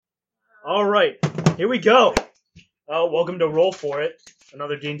All right, here we go. Welcome to Roll For It,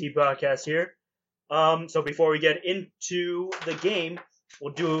 another D&D podcast here. So before we get into the game,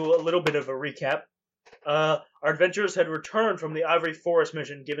 we'll do a little bit of a recap. Our adventurers had returned from the Ivory Forest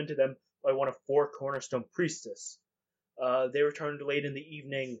mission given to them by one of four Cornerstone Priestess. They returned late in the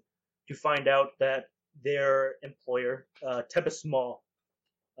evening to find out that their employer, Tempest Small,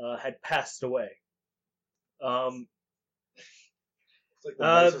 had passed away. It's like the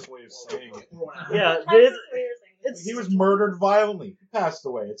nicest way of saying it. Yeah, He was murdered violently. He passed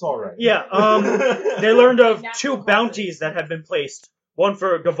away. It's all right. Yeah, they learned of two bounties that had been placed. One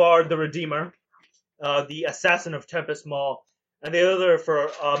for Gavard the Redeemer, the assassin of Tempest Maul, and the other for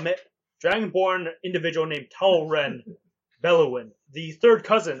a dragonborn individual named Talren Bellowin, the third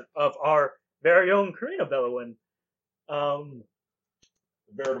cousin of our very own Karina Bellowin. The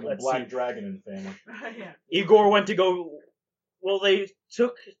veritable Let's black see. dragon in the family. Yeah. Igor went to go. Well, they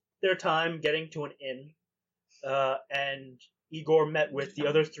took their time getting to an inn, and Igor met with the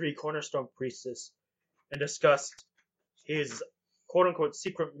other three Cornerstone Priestess and discussed his quote-unquote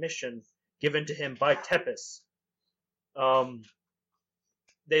secret mission given to him by Tepes.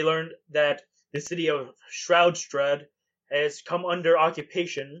 They learned that the city of Shroudstrad has come under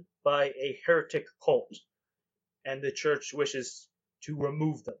occupation by a heretic cult, and the church wishes to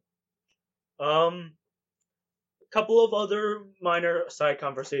remove them. A couple of other minor side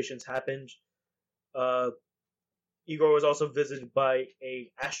conversations happened. Igor was also visited by a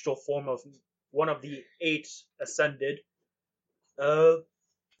astral form of one of the 8 ascended.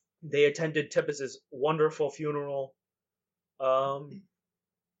 They attended Tepes' wonderful funeral, and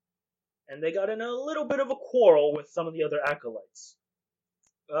they got in a little bit of a quarrel with some of the other acolytes.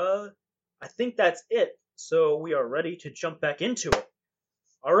 I think that's it, so we are ready to jump back into it.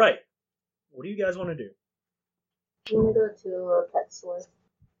 Alright, what do you guys want to do? I'm gonna go to a pet store.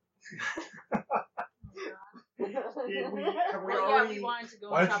 Have we We wanted to go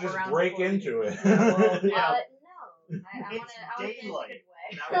Why and don't shop you just around break before we- into it? No, I It's want to daylight. in a good way.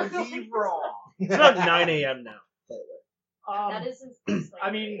 That would be wrong. It's about 9 a.m. now, by the way. That isn't slavery.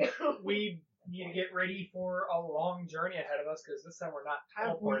 I mean, we need to get ready for a long journey ahead of us because this time we're not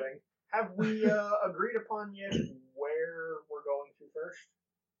teleporting. Have we agreed upon yet where we're going to first?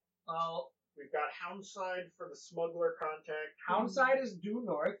 Well, We've got Houndside for the smuggler contact. Houndside is due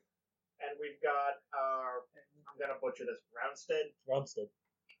north. And we've got, I'm going to butcher this, Roundstead,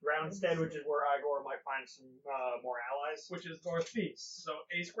 which is where Igor might find some more allies. Which is northeast. So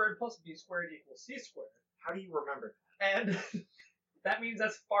a squared plus b squared equals c squared. How do you remember that? And that means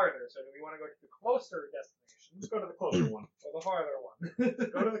that's farther. So do we want to go to the closer destination Let's go to the closer one. or the farther one?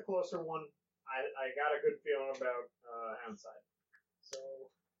 Go to the closer one. I got a good feeling about Houndside. So,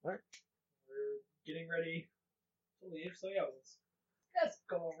 Alright. we're getting ready to leave. So yeah, let's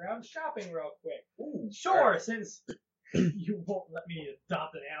go around shopping real quick. Ooh, Sure, since you won't let me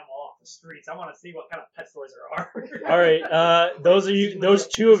adopt an animal off the streets, I want to see what kind of pet stores there are. Alright, those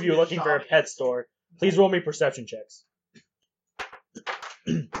two of you looking for a pet store, please roll me perception checks.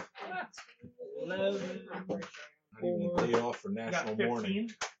 11. Not even a day off for National Got Morning.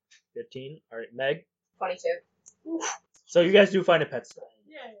 15. 15. Alright, Meg. 22. So you guys do find a pet store.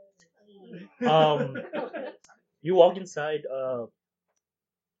 You walk inside,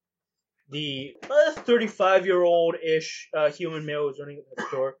 the 35-year-old-ish human male who's running a pet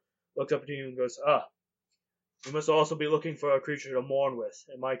store looks up at you and goes, you must also be looking for a creature to mourn with.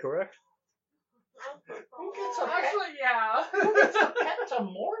 Am I correct? Actually, yeah. Who gets a pet to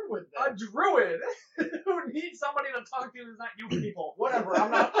mourn with A them? druid who needs somebody to talk to who's not you people. Whatever,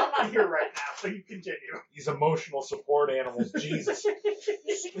 I'm not here right now, so you continue. These emotional support animals. Jesus.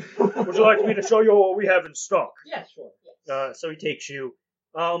 Would you like me to show you what we have in stock? Yeah, sure. So he takes you.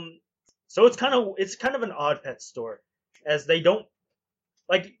 So it's kind of an odd pet store, as they don't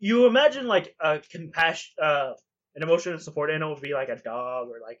like you imagine like a compassion, an emotional support animal would be like a dog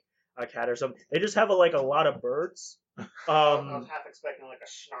or like a cat or something. They just have a lot of birds. I was half expecting like a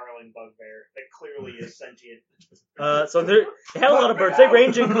snarling bugbear that clearly is sentient. So they have a lot of birds. They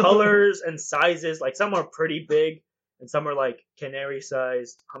range in colors and sizes. Like some are pretty big, and some are like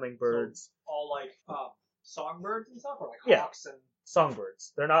canary-sized hummingbirds. All like songbirds and stuff, or like Yeah. hawks and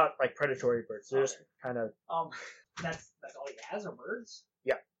Songbirds. They're not like predatory birds. They're just kind of. that's all he has are birds.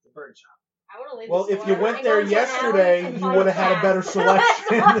 Yeah. The bird shop. I want to leave Well, the if store you went and there go to yesterday, Alice and you find would have had a cat. better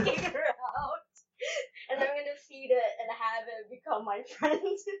selection. Walking around. And I'm going to feed it and have it become my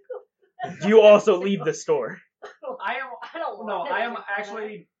friend. Do you also leave the store? I I don't am want it.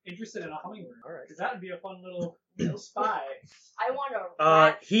 actually interested in a hummingbird. All right. Because that would be a fun little spy. I want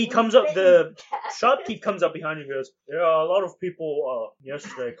a He comes up. The shopkeep comes up behind you and goes, "Yeah, a lot of people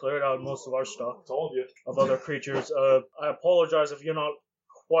yesterday cleared out most of our stock Told you. of other creatures. I apologize if you're not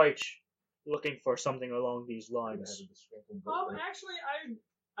quite looking for something along these lines." Actually,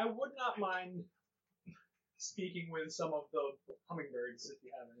 I would not mind speaking with some of the hummingbirds if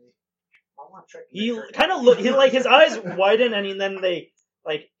you have any. I want to check. He kind of look. He like his eyes widen and then they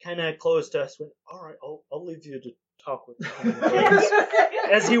like kind of close to us. All right, I'll leave you to talk with them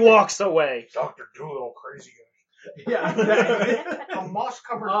as he walks away. Dr. Doolittle, crazy guy. Yeah, exactly. A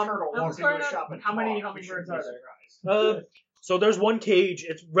moss-covered turtle I'm walks into sorry, a shop and how many talks. You hummingbirds shouldn't are be there? surprised. So there's one cage.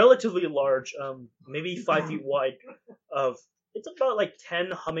 It's relatively large, maybe 5 feet wide. It's about like 10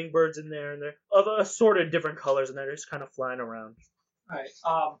 hummingbirds in there, and they're of assorted different colors, and they're just kind of flying around. Alright,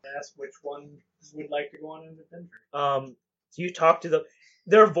 ask which one would like to go on an adventure. So you talk to them.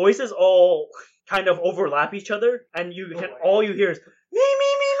 Their voices all kind of overlap each other, and all you hear is me.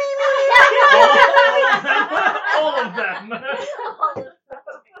 All of them.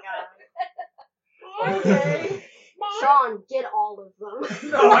 Okay. Sean, get all of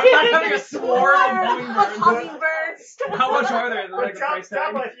them. No, I'm not having a swarm of hummingbirds. Hummingbirds. How much are there? Is there like a price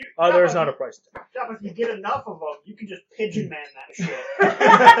tag? There's not a price tag. If you get enough of them, you can just pigeon man that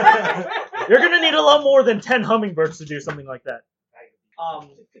shit. You're gonna need a lot more than 10 hummingbirds to do something like that.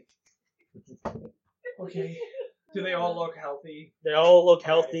 Okay. Do they all look healthy? They all look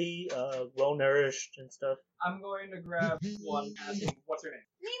healthy, well nourished and stuff. I'm going to grab one. Ask him, what's her name?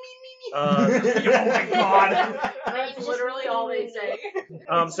 Uh, Oh my god. That's literally all they say.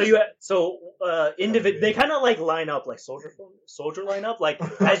 They kind of like line up like soldier line up, like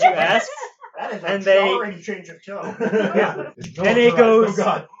as you ask. That is And a they- jarring change of tone. Yeah. No, And it goes. Oh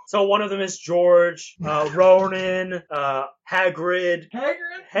God. So one of them is George, Ronan, Hagrid,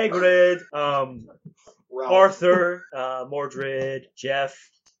 Ralph. Arthur, Mordred, Jeff.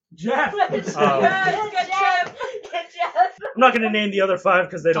 Jeff. Good job. Good job. I'm not gonna name the other 5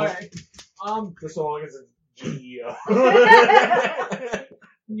 because they don't. Okay. This song is a GEO.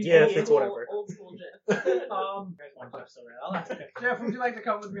 Yeah, it's whatever. Old school Jeff. I'll ask Jeff. Jeff, would you like to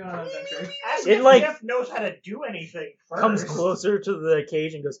come with me on an adventure? Ask It, if like, Jeff knows how to do anything first. Comes closer to the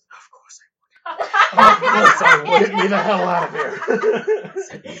cage and goes, "Of course I would. Get me the hell out of here.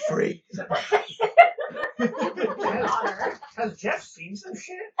 Set me free." Has Jeff seen some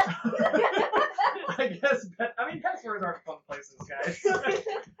shit? I guess. Pet stores are fun places, guys.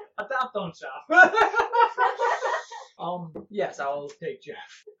 Adopt, don't shop. Yes, I'll take Jeff.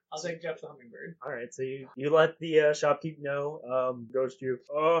 I'll take Jeff the hummingbird. All right, so you let the shopkeep know. Goes to you.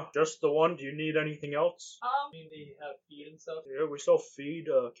 Just the one. Do you need anything else? They have feed and stuff. Yeah, we sell feed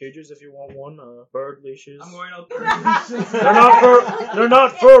cages if you want one. Bird leashes. I'm going to. They're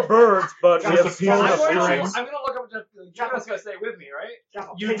not for birds, but we Just have a few small of enough the strings. I'm going to look up Jeff. Jeff's going to stay with me, right? Jeff,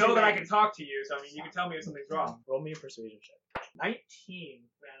 I'll You pigeon know that I man. can talk to you, so you can tell me if something's wrong. Roll me a persuasion check. 19,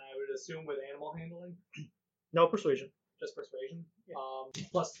 and I would assume with animal handling. No persuasion. Just persuasion.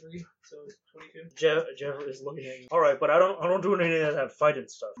 Plus 3, so 22. Jeff is looking at you. All right, but I don't do anything that have fight and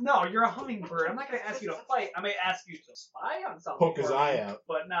stuff. No, you're a hummingbird. I'm not going to ask you to fight. I may ask you to spy on something. Poke his for eye me, out.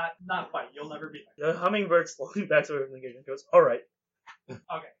 But not fight. You'll never be. The hummingbird slowly backs away from the cage and goes, "All right." Okay,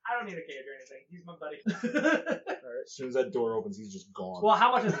 I don't need a cage or anything. He's my buddy. As soon as that door opens, he's just gone. Well,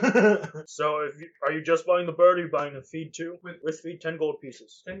 how much is it? So are you just buying the bird, or are you buying the feed too? With feed, 10 gold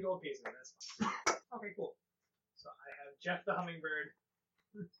pieces. 10 gold pieces. That's fine. Okay, cool. So I have Jeff the hummingbird,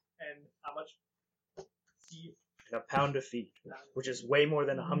 and how much? Steve. And a pound of feed, which is way more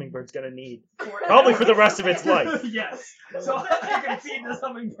than a hummingbird's gonna need. Probably Probably for the rest of its life. Yes. So I can feed this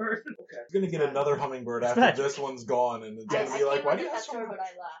hummingbird. He's gonna get another hummingbird after Magic. this one's gone, and it's I gonna be like, came why on do the you have pet so store, much? but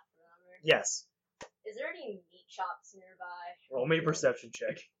I laughed. Remember? Yes. Is there any meat shops nearby? Roll me a perception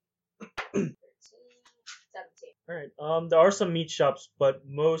check. 13, 17. Alright, there are some meat shops, but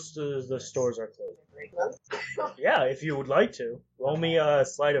most of the stores are closed. Yeah, if you would like to. Roll me a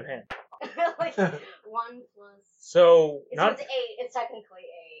sleight of hand. Like 1 plus. So, It's, not... it's 8. It's technically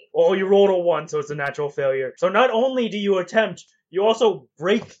 8. Well, you rolled a 1, so it's a natural failure. So not only do you attempt, you also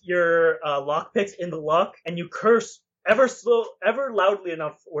break your lockpicks in the lock, and you curse ever loudly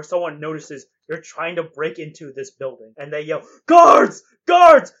enough where someone notices you're trying to break into this building. And they yell, "Guards!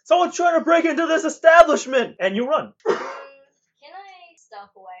 Guards! Someone's trying to break into this establishment!" And you run. Can I stuff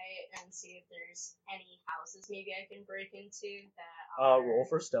away and see if there's any houses maybe I can break into that are... Roll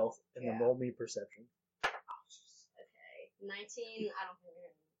for stealth, and then Yeah. roll me perception. Okay. 19, I don't think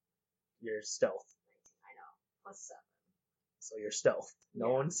you're Your stealth. 19, I know. Plus 7. So you're stealth. No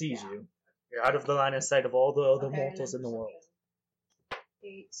Yeah, one sees yeah. you. You're out of the line of sight of all the other Okay, mortals in and the then world.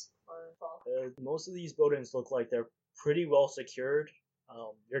 8 or 12. Most of these buildings look like they're pretty well secured.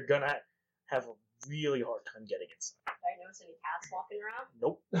 You're gonna have a really hard time getting inside. Do I notice any cats walking around?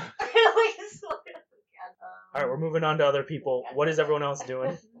 Nope. Like, it's like a cat. Alright, we're moving on to other people. What is everyone else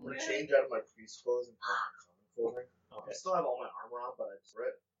doing? I'm gonna change out of my priest clothes and put on my common clothing. Okay. I still have all my armor on, but I threw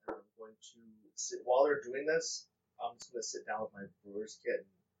it. And I'm going to sit while they're doing this. I'm just gonna sit down with my brewer's kit and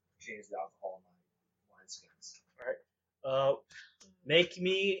change the alcohol in my wineskins. Make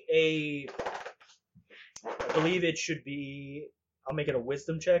me a. I believe it should be. I'll make it a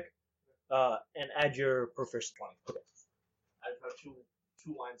wisdom check. And add your proficiency. Okay. I've got two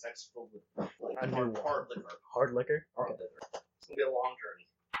wine sacks filled with like A new hard liquor. Hard liquor. Hard liquor. It's gonna be a long journey.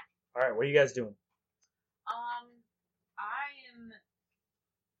 All right. What are you guys doing? I am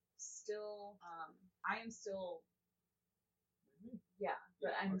still. Yeah,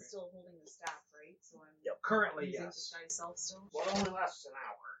 but I'm still holding the staff, right? So I'm Currently, using yes. disguise self still. Well, it only lasts an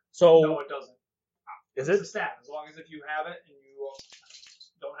hour. So No, it doesn't. is It's a it? stat. As long as if you have it and you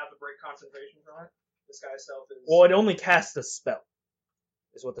don't have to break concentration from it, disguise self is. Well, it only casts a spell.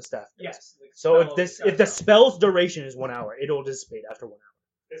 Is what the staff does. Yes. the So spell if of disguise the self. spell's duration is 1 hour, it'll dissipate after 1 hour.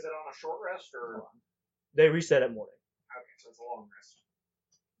 Is it on a short rest or? They reset at morning. Okay, so it's a long rest.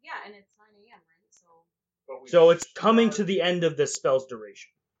 Yeah, and it's 9 a.m., right? So But we So it's coming start- to the end of the spell's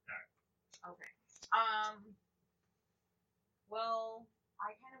duration. okay. Well,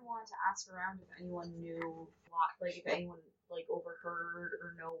 I kind of wanted to ask around if anyone knew if anyone overheard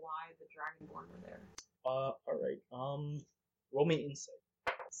or know why the Dragonborn were there. All right. Roll me insight.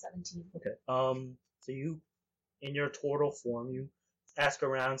 17. Okay. So you, in your turtle form, you ask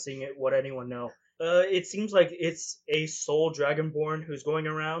around, seeing what anyone know. It seems like it's a sole Dragonborn who's going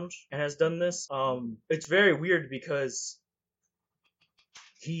around and has done this. It's very weird because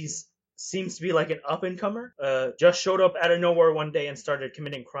seems to be like an up-and-comer. Just showed up out of nowhere one day and started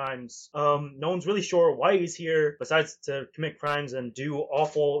committing crimes. No one's really sure why he's here, besides to commit crimes and do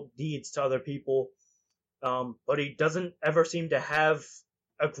awful deeds to other people. But he doesn't ever seem to have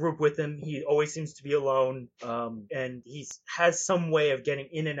a group with him. He always seems to be alone. And he has some way of getting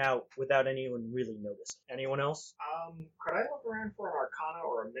in and out without anyone really noticing. Anyone else? Could I look around for an Arcana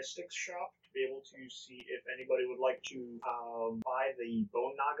or a Mystics shop to be able to see if anybody would like to buy the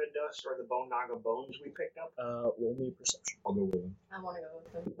Bone Naga dust or the Bone Naga bones we picked up? Roll me perception. I'll go with him. I want to go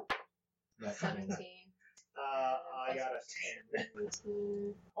with them. Yeah. 17. I got a 10.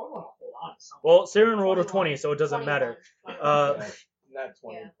 17. I want to hold on to something. Well, Siren rolled a 20, so it doesn't matter. 21. Not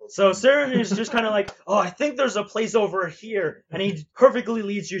 20. Yeah. So Siren is just kind of like, oh, I think there's a place over here, and he perfectly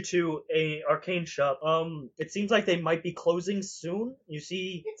leads you to a arcane shop. It seems like they might be closing soon. You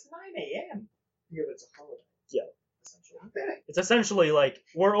see, It's 9 a.m. Yeah, but it's a holiday. Yeah. Essentially. it's essentially like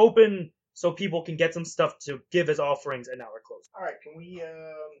we're open so people can get some stuff to give as offerings, and now we're closed. All right, can we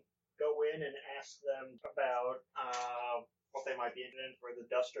go in and ask them about what they might be interested in for the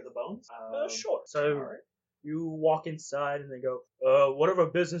dust or the bones? Sure. So all right. you walk inside, and they go, whatever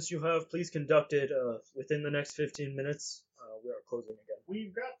business you have, please conduct it within the next 15 minutes. We are closing again.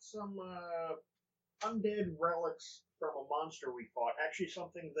 We've got some undead relics from a monster we fought. Actually,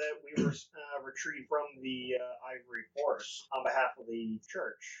 something that we retrieved from the Ivory Forest on behalf of the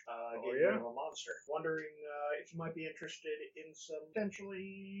church. Getting rid of a monster. Wondering if you might be interested in some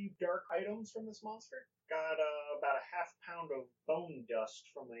potentially dark items from this monster. Got about a half pound of bone dust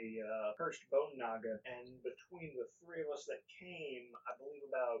from a cursed bone naga, and between the three of us that came, I believe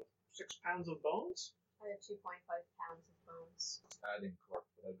about 6 pounds of bones. I have 2.5 pounds of bones. I didn't correct,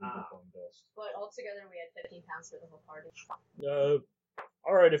 but I do the bone dust. But altogether, we had 15 pounds for the whole party.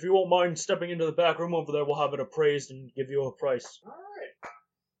 All right, if you won't mind stepping into the back room over there, we'll have it appraised and give you a price. All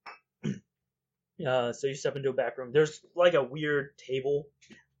right. So you step into a back room. There's like a weird table.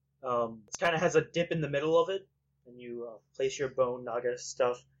 It kind of has a dip in the middle of it, and you place your bone naga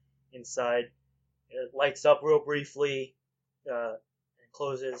stuff inside. It lights up real briefly, and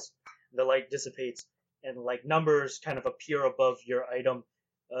closes. The light dissipates, and like numbers kind of appear above your item.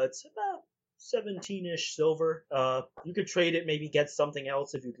 It's about 17-ish silver. You could trade it, maybe get something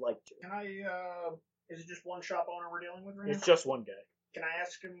else if you'd like to. Can I, is it just one shop owner we're dealing with right now? It's just one guy. Can I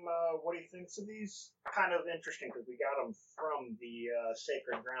ask him what he thinks of these? Kind of interesting because we got them from the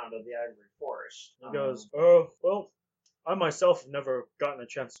sacred ground of the Ivory Forest. He goes, oh, well, I myself have never gotten a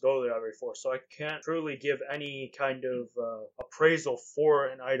chance to go to the Ivory Forest, so I can't truly give any kind of appraisal for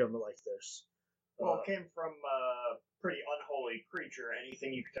an item like this. Well, it came from a pretty unholy creature.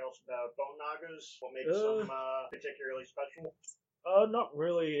 Anything you could tell us about bone nagas? What makes them particularly special? Not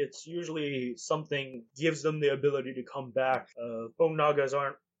really. It's usually something gives them the ability to come back. Bone nagas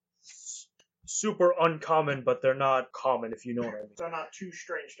aren't super uncommon, but they're not common, if you know what I mean. So not too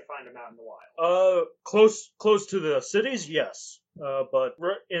strange to find them out in the wild. Close to the cities, yes. But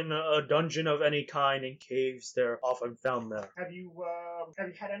in a dungeon of any kind, in caves, they're often found there. Have you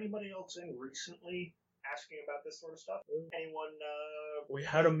had anybody else in recently asking about this sort of stuff? Anyone? We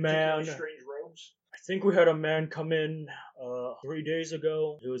had a particularly man. strange robes. I think we had a man come in 3 days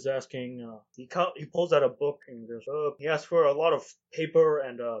ago. He was asking. He pulls out a book and goes. He asked for a lot of paper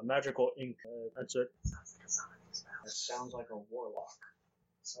and magical ink. That's it. That sounds like a warlock.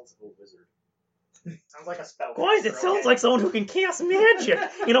 Sounds like a wizard. Sounds like a spell. Guys, it caster, sounds okay? like someone who can cast magic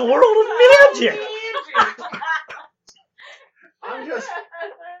in a world of magic. I'm just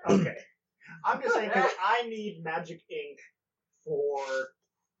okay. I'm just saying because I need magic ink for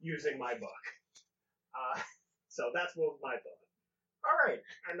using my book. So that's what my thought. All right,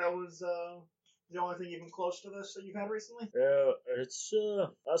 and that was the only thing even close to this that you've had recently. Yeah, it's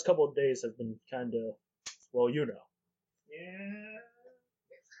last couple of days have been kind of, well, you know. Yeah,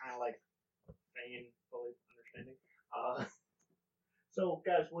 it's kind of like fully understanding. So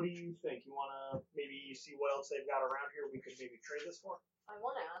guys, what do you think? You want to maybe see what else they've got around here? We could maybe trade this for. I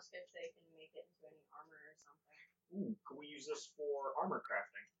want to ask if they can make it into any armor or something. Ooh, could we use this for armor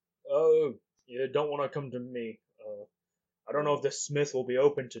crafting? Oh, you don't want to come to me. I don't know if the smith will be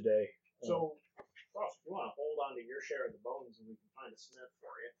open today. So, Ross, if you want to hold on to your share of the bones, and we can find a smith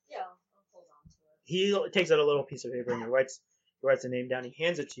for you. Yeah, I'll hold on to it. He takes out a little piece of paper and he writes a name down. He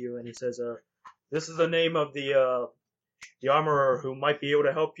hands it to you and he says, "This is the name of the armorer who might be able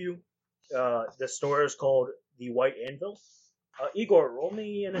to help you. The store is called the White Anvil. Igor, roll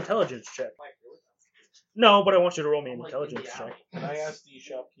me an intelligence check. No, but I want you to roll me an intelligence check. Can I ask the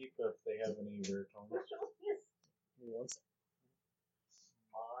shopkeeper if they have any rare tomes? Give me one second.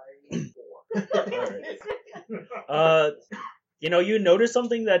 My 4. Alright. You notice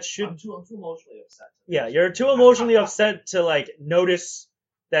something that should. I'm too emotionally upset. Yeah, you're too emotionally upset to notice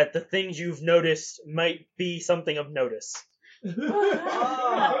that the things you've noticed might be something of notice. Those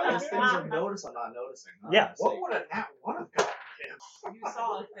things of notice I'm not noticing. Huh? Yeah. What would a nat 1 have gotten him? You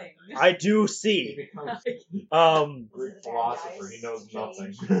saw a thing. I do He see. becomes Greek philosopher. He knows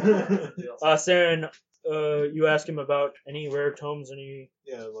nothing. Saren, you ask him about any rare tomes, any.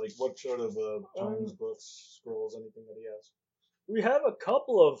 Yeah, like what sort of tomes, books, scrolls, anything that he has. We have a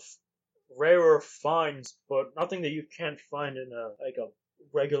couple of rarer finds, but nothing that you can't find in a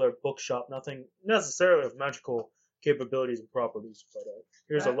regular bookshop. Nothing necessarily of magical capabilities and properties. But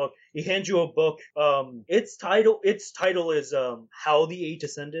here's a look. He hands you a book. Its title is How the Eight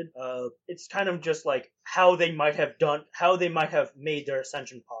Ascended. It's kind of just like how they might have made their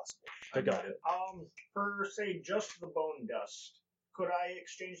ascension possible. I got it. For say just the bone dust, could I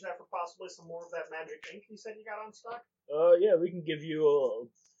exchange that for possibly some more of that magic ink you said you got on stock? Yeah, we can give you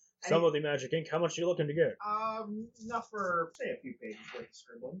some of the magic ink. How much are you looking to get? Enough for say a few pages worth of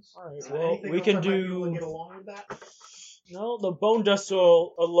scribblings. Alright, well, Anything we else can I might be able to do. get along with that. No, the bone dust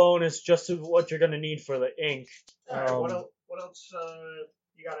alone is just what you're gonna need for the ink. Alright, what else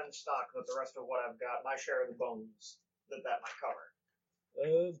you got in stock with the rest of what I've got? My share of the bones that might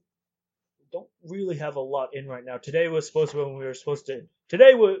cover. Don't really have a lot in right now. Today was supposed to be when we were supposed to.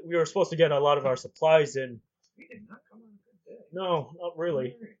 Today we were supposed to get a lot of our supplies in. We did not come on a good day. No, not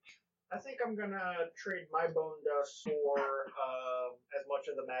really. I think I'm gonna trade my bone dust for as much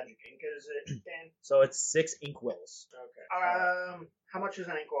of the magic ink as it can. So it's 6 ink wells. Okay. How much is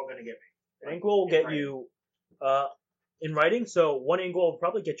an inkwell gonna get me? An ink well will In get writing. you in writing. So one ink well will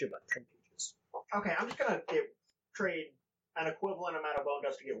probably get you about 10 pages. Okay, I'm just gonna trade an equivalent amount of bone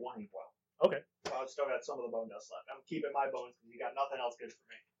dust to get one inkwell. Okay. So I've still got some of the bone dust left. I'm keeping my bones because you got nothing else good for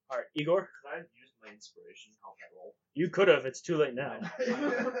me. All right, Igor, Can I use my inspiration to help that roll? you could have. It's too late now. But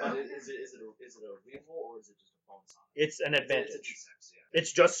is it a reroll or is it just a bonus on it? It's an advantage. It's a D6, yeah.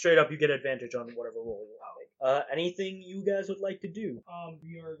 It's just straight up. You get advantage on whatever roll you make. Anything you guys would like to do?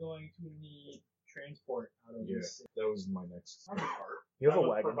 We are going to need transport out of Yeah, this. that was my next. You have That a was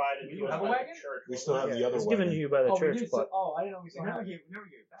wagon. Provided We to do us have a by the wagon? church, We still have wasn't the other It's given to wagon. you by the Oh, we church, did. but I didn't know we We still never had. gave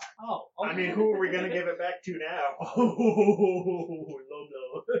it back. Oh, it? okay. I mean, who are we gonna give it back to now? Oh, low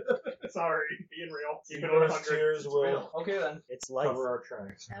blow. Sorry, being real. Keep it at Igor's 100. tears will Okay then. it's life. cover our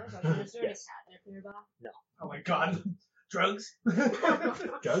tracks. I have a question. Is there Yes. any catnip nearby? Oh my god. Drugs?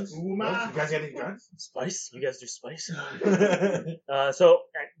 Drugs? Uma. You guys got any drugs? Spice? You guys do spice? So,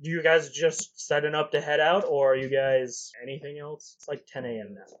 you guys just setting up to head out, or are you guys anything else? It's like 10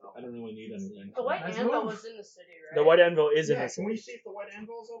 a.m. now. I don't really need anything. The White Let's Anvil move. was in the city, right? The White Anvil is in Yeah, this. can we see if the white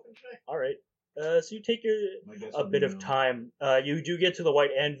anvil is open today? All right. So you take My guess a would bit be of no. time. You do get to the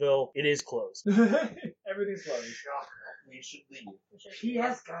White Anvil. It is closed. Everything's closed. Shock. We we should leave. We should-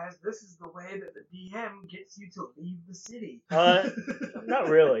 P.S. guys, this is the way that the DM gets you to leave the city. Not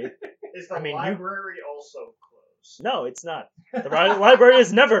really. Is the I mean, you- library also closed? No, it's not. The library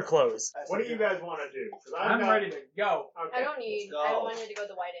is never closed. What do you guys want to do? 'Cause I've I'm got- ready to go. Okay. I don't need. go. I wanted to go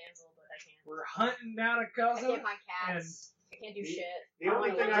to White Ansel, but I can't. We're hunting down a I cousin. can't find cats. I can't do The- shit. The only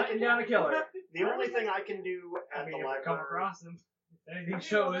thing I hunting can down a killer. the only thing I can do I at mean, the if we come library. across them, if anything Well,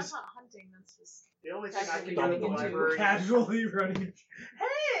 shows, that's not hunting. That's just. The only thing I That's can what do we at the can do. library. casually running.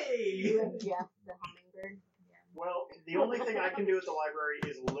 Hey! Jeff, the hummingbird. Well, the only thing I can do at the library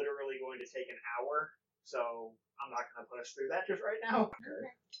is literally going to take an hour, so I'm not going to put us through that just right now.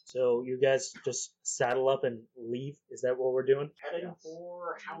 So you guys just saddle up and leave? Is that what we're doing? Heading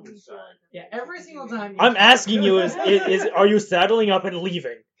for Houndside. Yeah, every single time. I'm asking you: is are you saddling up and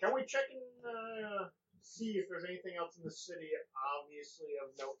leaving? Can we check and see if there's anything else in the city, obviously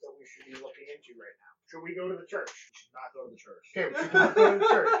of note, that we should be looking into right now? Should we go to the church? We should not go to the church. Okay, we should not go to the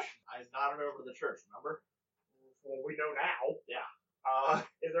church. I'm not over to the church, remember? Well, we know now. Yeah.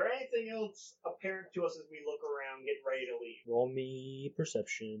 Is there anything else apparent to us as we look around, get ready to leave? Roll me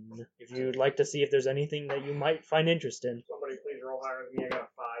perception if you'd like to see if there's anything that you might find interest in. Somebody please roll higher than me. I got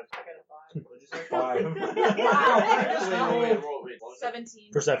a 5. I got a 5. What'd you say? 5. I just Wait, rolled- wait, what was it?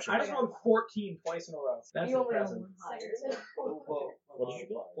 17. Perception. I just rolled 14 twice in a row. That's You only impressive. rolled higher. What did you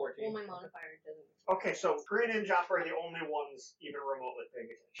get? 14. Well, my modifier doesn't. Okay, so Green and Jop are the only ones even remotely paying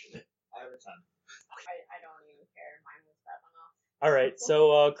attention. I have a 10. I don't even care. Mine was that one off. All right,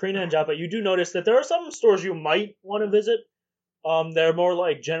 so Karina and Joppa, you do notice that there are some stores you might want to visit. They're more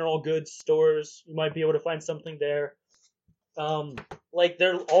like general goods stores. You might be able to find something there. Like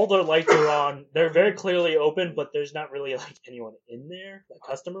all their lights are on. They're very clearly open, but there's not really like anyone in there, like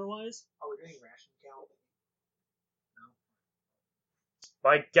customer wise. Are we doing ration count?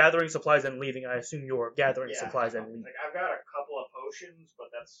 By gathering supplies and leaving, I assume you're gathering Yeah. supplies and leaving. Like I've got a couple of potions, but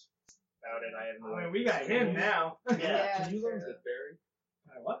that's about it. I have no. I mean, we got him now. Yeah. Can you learn sure. Goodberry?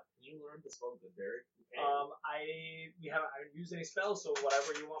 What? Can you learn to spell Goodberry? We haven't used any spells, so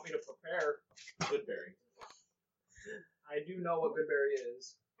whatever you want me to prepare, Goodberry. I do know what Goodberry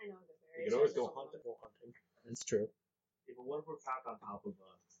is. I know the You could always go hunting. That's true. Yeah, but what if we're packed on top of a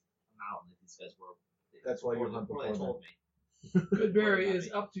mountain? If these guys were. That's why you before hunt they before told me. Good berry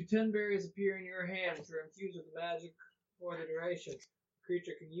is up to 10 berries appear in your hand, which are infused with magic for the duration. The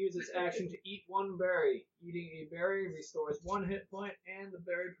creature can use its action to eat one berry. Eating a berry restores 1 hit point, and the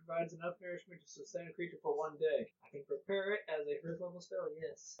berry provides enough nourishment to sustain a creature for 1 day. I can prepare it as a first level spell,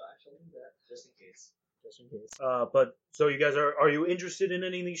 yes. I shall do that. Just in case. Just in case. But so you guys are you interested in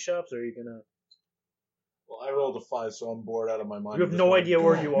any of these shops, or are you gonna? Well, I rolled a 5, so I'm bored out of my mind. You have I just no wanna idea go.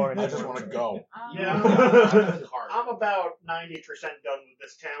 where you are. I just want to go. Yeah. Hard. I'm about 90% done with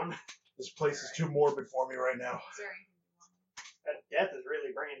this town. This place is too morbid for me right now. Is there anything you want? That death is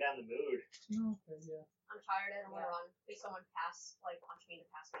really bringing down the mood. Yeah. I'm tired. I don't want to run. Please, someone punch me to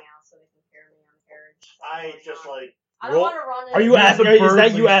pass me out so they can carry me on the carriage. I just like. I don't Roll- want to run. Are you Yeah, asking? the Is bird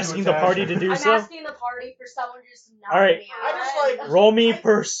that you leads to asking the its party to action. do I'm so? asking the party for someone to just knock All right. me out. I just like. Roll me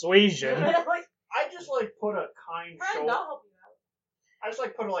persuasion. I just like put a kind Friend, shoulder. I'll help you out. I just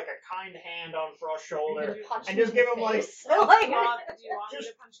like put like a kind hand on Frost's shoulder. Punch And me just in give the him, like- face. Do you want me Just-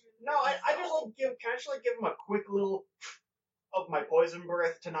 to punch you in the No, I just like give. Can I just like give him a quick little of my poison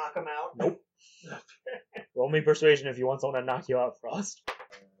breath to knock him out? Nope. Roll me persuasion if you want someone to knock you out, Frost.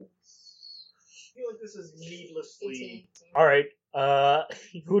 I feel like this is needlessly. 18. All right.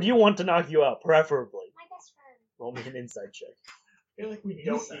 Who do you want to knock you out, preferably? My best friend. Roll me an insight check. I feel like we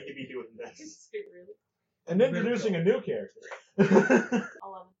don't need to be doing this. Really? And introducing a new character. 11.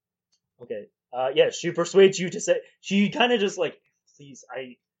 Okay. Yeah, she persuades you to say. She kind of just like, please,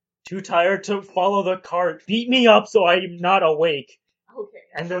 I'm too tired to follow the cart. Beat me up so I'm not awake, Okay.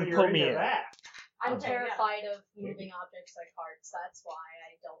 and So then you're put me into in. that. I'm Okay, terrified of moving objects like carts. That's why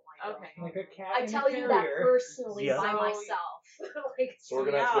I don't like Okay. going. Like a cat I in a tell you that carrier. personally Yeah. by So- myself. Like, So we're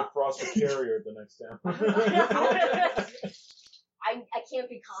gonna have to get Frost a carrier at the next town. I can't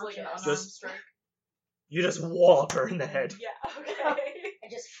be It's like an conscious. unarmed Just- strike. You just wallop her in the head Yeah, okay. I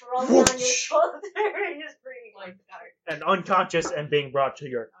just throw you on your shoulder and just bring you Like, the cart. and unconscious and being brought to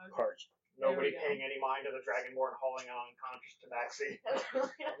your cart. Nobody There we go. paying any mind to the Dragonborn hauling an unconscious tabaxi. I'm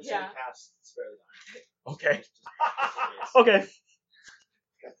just Yeah. gonna cast Spare the Okay. Dying. Okay.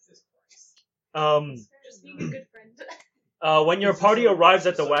 Jesus Christ. Just being a good friend. When your party arrives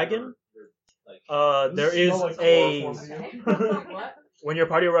at the wagon, there is Smell like a. chloroform to you? What? When your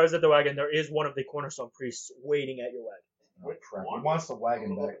party arrives at the wagon, there is one of the cornerstone priests waiting at your wagon. Oh, crap. He wants the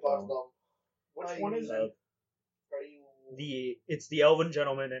wagon back though. Which one is it? It's the elven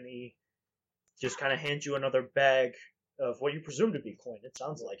gentleman, and he just kind of hands you another bag of what you presume to be coin. It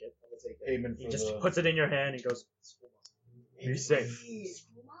sounds like it. I'm gonna take it. Payment He for just the. puts it in your hand and goes, "Be safe."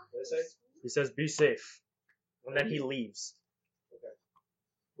 What did I say? He says, "Be safe," and then he leaves.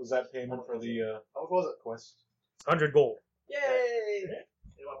 Was that payment for the How much was it? quest? 100 gold. Yay!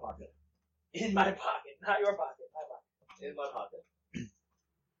 In my pocket. In my pocket, not your pocket. My pocket. In my pocket.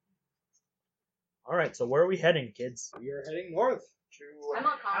 All right, so where are we heading, kids? We are heading north to I'm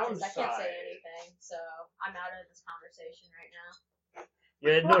unconscious. I can't say Hounside. anything, so I'm out of this conversation right now. You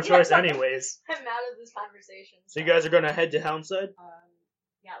had no choice, anyways. I'm out of this conversation. So you guys are gonna head to Hounside.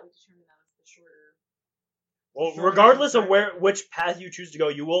 Yeah, we determined that was the shorter. Well, Sure, regardless of Hounside. which path you choose to go,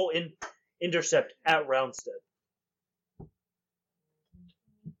 you will intercept at Roundstead.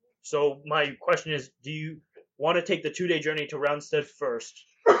 So my question is, do you want to take the 2-day journey to Roundstead first,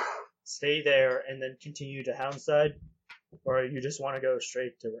 stay there, and then continue to Hounside, or you just want to go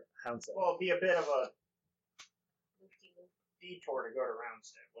straight to Hounside? Well, it'd be a bit of a detour to go to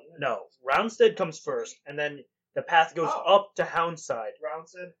Roundstead, wouldn't it? No, Roundstead comes first, and then the path goes Oh. up to Hounside.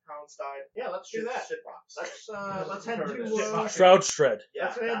 Roundstead, Houndstead. Yeah, let's do that. Shitbox. Let's head to Stroudstred. Yeah,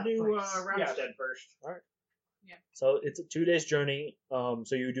 let's head that to place. Roundstead first. So it's a 2 days journey. So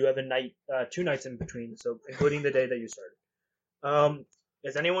you do have a night, 2 nights in between. So including the day that you started.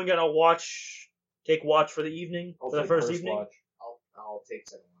 Is anyone gonna take watch for the evening, I'll for the take first evening? watch. I'll take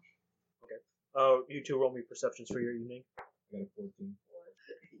second watch. You two roll me perceptions for your evening. I got a 14.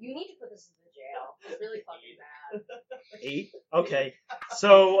 You need to put this in the jail. It's really fucking bad. 8. Okay.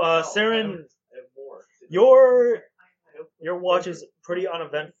 So No, Saren, I have more. your watch is pretty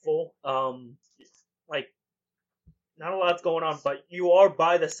uneventful. Like not a lot's going on, but you are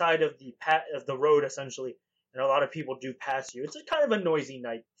by the side of the road essentially, and a lot of people do pass you. It's a kind of a noisy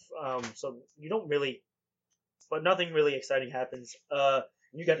night. So you don't really, but nothing really exciting happens.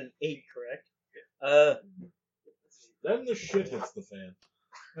 You got an 8, correct? Then the shit hits the fan.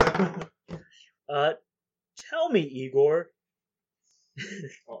 Tell me, Igor.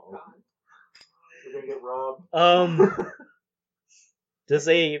 Uh-oh. We're gonna get robbed. Does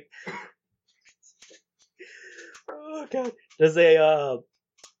a oh god, does a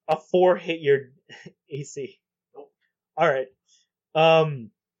 4 hit your AC? Nope. All right.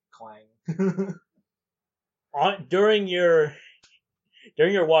 Clang. During your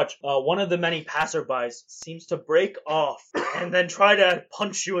watch, one of the many passerbys seems to break off and then try to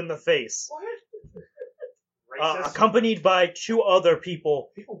punch you in the face, Racist. accompanied by 2 other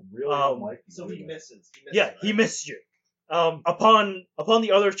people. People really don't like So he misses. Yeah, he missed you. Upon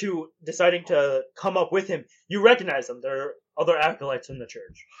the other 2 deciding to come up with him, you recognize them. They're other acolytes in the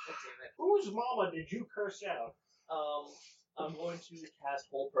church. Whose mama did you curse out? I'm going to cast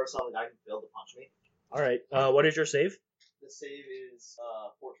Hold Person on the guy who failed to punch me. All right. What is your save? The save is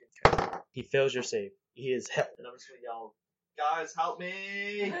 14. He fails your save. He is held. And I'm just gonna yell, "Guys, help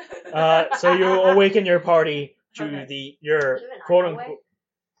me!" So you awaken your party to Okay. your Should've been quote out unquote.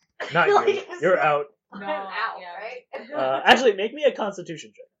 away. Not you. You're out. I'm No, out, yeah. right? Actually, make me a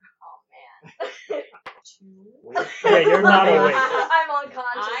Constitution check. Oh man. Yeah, you're not awake. I'm unconscious.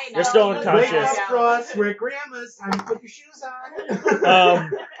 I know. You're still Wake unconscious. up, Ross. We're at grandma's. Time to put your shoes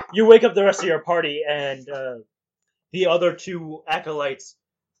on. You wake up the rest of your party, and the other 2 acolytes.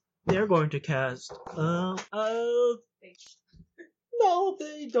 They're going to cast. No,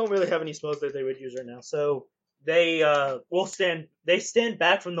 they don't really have any spells that they would use right now. So they will stand. They stand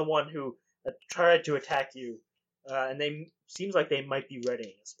back from the one who tried to attack you, and seems like they might be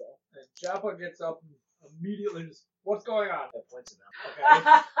readying a spell. And Joppa gets up and immediately just, what's going on? I points at them.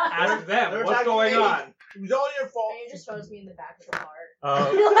 Okay. Ask them, They're what's attacking going me. on? It was all your fault. And he just throws me in the back of the cart.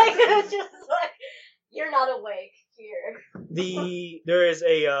 Uh, Like it's just like you're not awake here. there is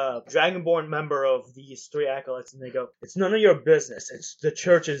a dragonborn member of these 3 acolytes, and they go, "It's none of your business. It's the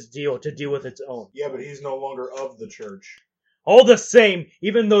church's deal to deal with its own. Yeah, but he's no longer of the church. All the same,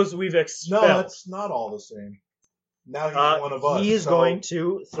 even those we've No, expelled." that's not all the same. Now he's one of us. He is so- going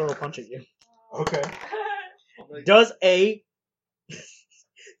to throw a punch at you. Okay. I'm like, Does a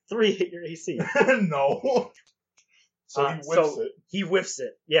 3 hit your AC? No. So he whips it. He whiffs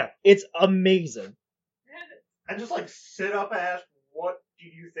it. Yeah, it's amazing. I just sit up and ask, what do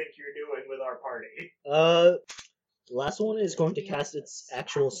you think you're doing with our party? The last one is going to cast its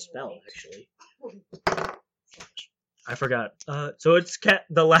actual spell, actually. I forgot. So it's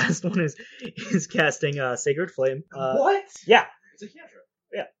the last one is casting Sacred Flame. What? Yeah. it's a cantrip.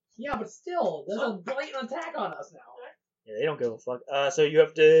 Yeah, but still, there's a blatant attack on us now. Yeah, they don't give a fuck. So you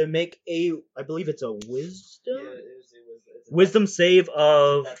have to make I believe it's a wisdom? It's a Wisdom save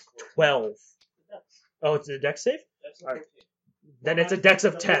of That's 12. Oh, it's a dex save? That's Alright. Then it's a dex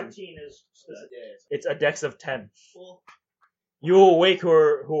of 10. 14 is It's a dex of 10. Well, You awake who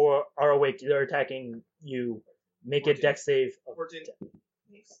are awake. They're attacking you. Make a 14. dex save. Of 14.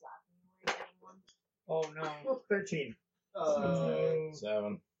 You slap me or anyone. Oh no. 13.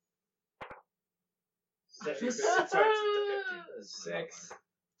 7. 6.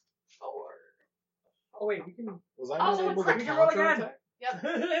 Oh wait, we can. Was I Oh, not so able it's to We can roll again. counterattack?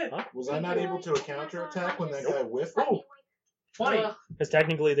 Yep. Was I not able to counterattack when that guy whiffed? Oh. 20. Because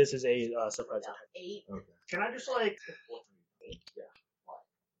technically this is a surprise attack. 8. Okay. Can I just like?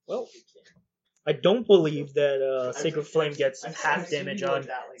 Well, I don't believe that I've Sacred seen- Flame gets I've half seen damage you do on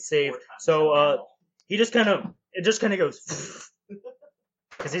that, like, save. 4 times So now. he just kind of goes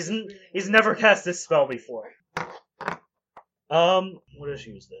because he's never cast this spell before. What does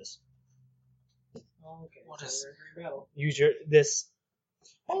she use this? Oh, okay. What so is- we're in battle. Use your this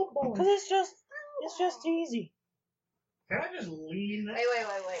Oh boy. because it's just easy. Can I just lean?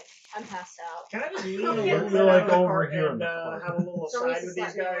 Wait. I'm passed out. Can I just lean You're a little bit like out of the over cart here in and the cart. have a little So we side with slap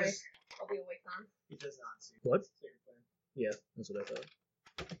these me awake. guys? I'll be awake on. He does not see. What? Yeah, that's what I thought.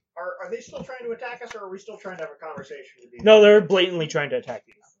 Are they still trying to attack us, or are we still trying to have a conversation with these? No, they're blatantly trying to attack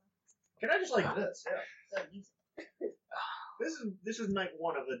you. Can I just like This, yeah. This is night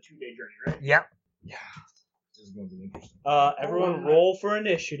 1 of the 2-day journey, right? Yep. This is going to be interesting. Everyone roll for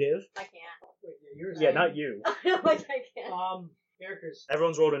initiative. I can't. Wait, yeah, yours. Yeah, not you. Like I can't. Characters.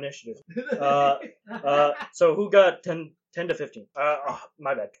 Everyone's rolled initiative. So who got 10 to 15?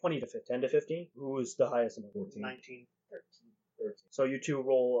 My bad. 20 to 15. 10 to 15? Who is the highest among 14? 19. 13. So you two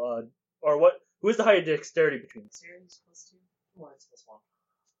roll, or what? Who is the highest dexterity between? Series +2. Mine's this one.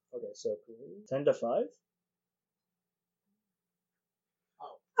 Okay, so 10 to 5?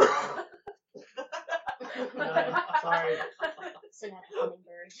 Sorry. Send out the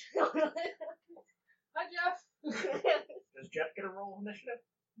hummingbird. Hi, Jeff. Does Jeff get a roll of initiative?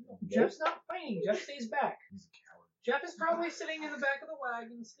 Jeff's not fighting. Jeff stays back. He's a coward. Jeff is probably sitting in the back of the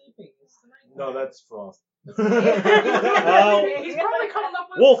wagon sleeping. It's the night. No, that's Frost. He's probably called up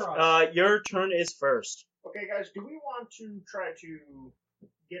with Wolf, Frost. your turn is first. Okay, guys, do we want to try to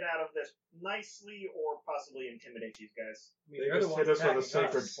get out of this nicely or possibly intimidate these guys? I mean, They they're the just ones hit us with a attacking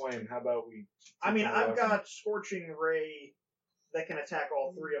sacred us. flame. How about we? I mean, take I've our got Scorching Ray that can attack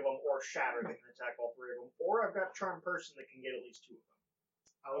all 3 of them, or Shatter that can attack all 3 of them, or I've got Charm Person that can get at least 2 of them.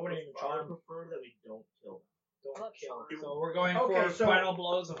 I wouldn't even I would charm. prefer that we don't kill them. Don't kill. Do- So we're going Okay, for so- final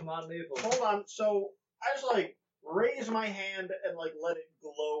blows of non-lethal. Hold on, so I just like raise my hand and like let it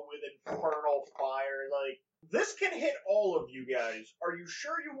glow with infernal fire. Like, this can hit all of you guys. Are you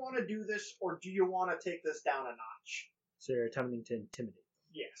sure you want to do this, or do you want to take this down a notch? So you're attempting to intimidate.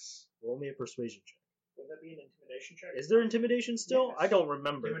 Yes. Roll me a persuasion check. Would that be an intimidation check? Is there intimidation still? Yes. I don't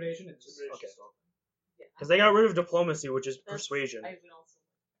remember. Intimidation. It's Okay. Yeah. Because they got rid of diplomacy, which is That's- persuasion. I would also.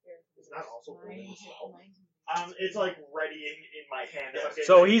 Is that also Nine, holding spell? nine. It's like readying in my hand. Yeah. Okay,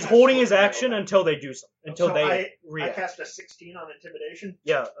 So then he's cast holding his Scorching Ray action on that. until they do something. Until So they I react. cast a 16 on intimidation.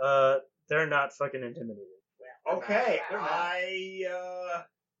 Yeah, they're not fucking intimidated. Okay, They're not.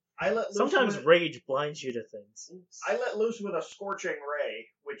 I let loose Sometimes with, rage blinds you to things. I let loose with a Scorching Ray,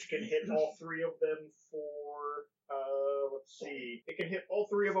 which can hit all 3 of them for let's see, it can hit all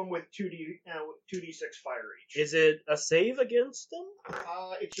 3 of them with 2d6 fire each. Is it a save against them?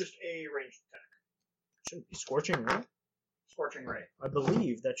 It's just a ranged attack. Shouldn't be scorching, right? Scorching Ray. I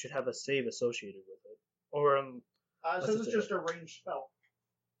believe that should have a save associated with it. Or So What's this is it just a ranged spell.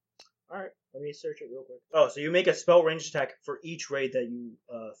 alright, let me search it real quick. Oh, so you make a spell ranged attack for each raid that you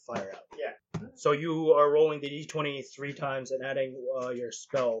fire out. Yeah. So you are rolling the d20 3 times and adding your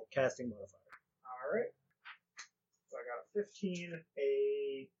spell casting modifier. All right. So I got a 15,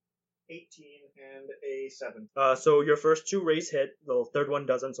 a 18, and a 7. So your first 2 raids hit, the third one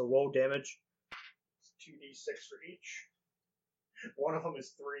doesn't, so roll damage. 2d6 for each. One of them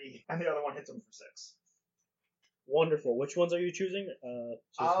is 3, and the other one hits them for 6. Wonderful. Which ones are you choosing? Just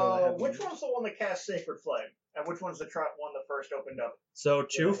so I have Which them. one's the one that casts Sacred Flame? And which one's the one that first opened up? So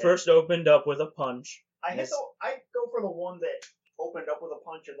 2 hit. first opened up with a punch. I Yes. I go for the one that opened up with a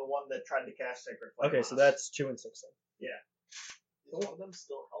punch and the one that tried to cast Sacred Flame. Okay, on so us. that's 2 and 6 then. Is one of them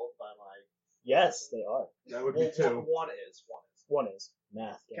still held by my? Yes, they are. That would be 2. One is. One is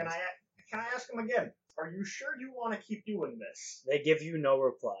math. Can guys. I ask him again? Are you sure you want to keep doing this? They give you no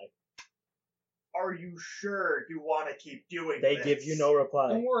reply. Are you sure you want to keep doing They this? give you no reply.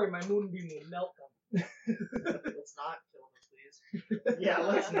 Don't worry, my moonbeam will melt them. Let's not kill them, please. Yeah,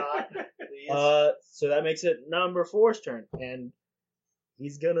 let's not. Please. So that makes it number 4's turn, and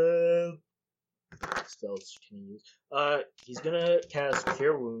he's gonna. What spells can he use? He's gonna cast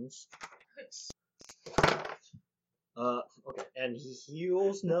Cure Wounds. Okay, and he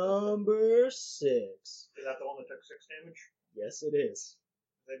heals number 6. Is that the one that took 6 damage? Yes, it is.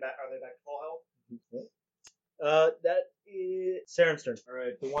 Are they back to full health? That is Saren's turn. All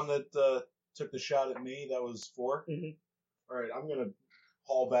right, the one that took the shot at me, that was 4. Mhm. All right, I'm gonna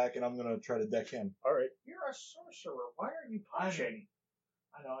haul back and I'm gonna try to deck him. All right. You're a sorcerer. Why are you punching?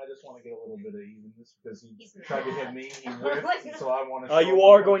 I know. I just want to get a little bit of evenness because he He's tried to hit mad. me. He whiffed, so I want to. You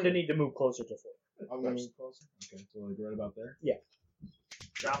are going to need to move closer to 4. I'm going to move closer. Okay, so like right about there.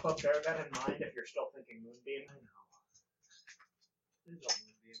 Drop up, bear that in mind if you're still thinking Moonbeam. I know. There's no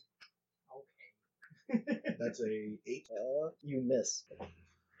Moonbeam. Okay. That's a 8. You miss.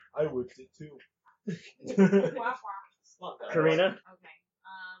 I whipped it too. Wah, wah. Karina. Okay.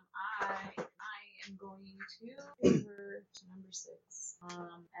 I am going to over to number 6.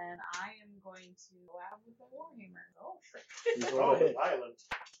 And I am going to go out with my Warhammer. Oh, He's shit. rolled a hit. Violent.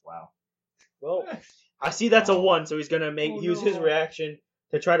 Wow. Well, I see that's a 1, so he's gonna use his no. reaction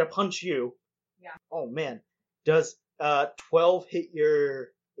to try to punch you. Yeah. Oh man, does 12 hit your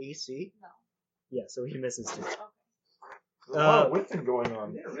AC? No. Yeah, so he misses too. Okay. There's a lot of whiffing going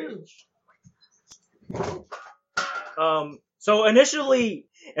on. So initially,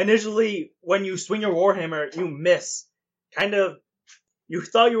 when you swing your warhammer, you miss. Kind of, you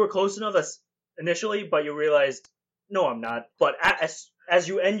thought you were close enough initially, but you realized, no, I'm not. But as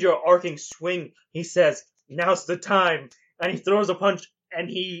you end your arcing swing, he says, "Now's the time," and he throws a punch, and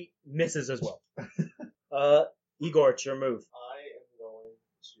he misses as well. Igor, it's your move. I am going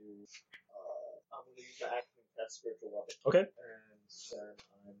to use the action and cast spiritual weapon. Okay. And then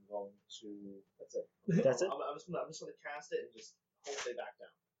I'm going to. That's it. That's it? I'm just gonna cast it and just hope they back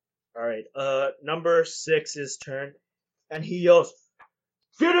down. All right. Number 6's turn, and he yells,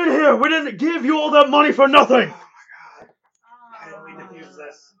 "Get in here! We didn't give you all that money for nothing!" How do we defuse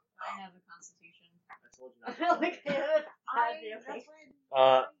this? I have a constitution. I told you I not. feel like I have That's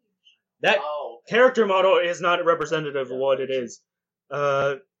why That Oh. character model is not representative of what it is.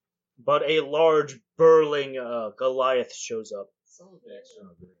 But a large, burling Goliath shows up. Some of the extra.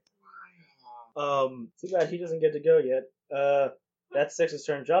 Too bad he doesn't get to go yet. That's 6's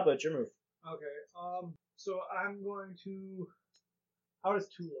turn. Jabba, it's your move. Okay. So I'm going to. How does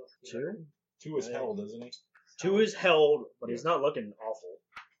 2 look? 2? 2 is held, isn't he? 2 is held, but he's not looking awful.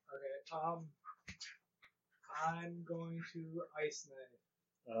 Okay. I'm going to Ice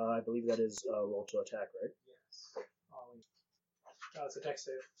Knife. I believe that is roll to attack, right? Yes. It's a dex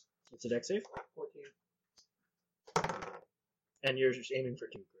save. It's a dex save, 14. and you're just aiming for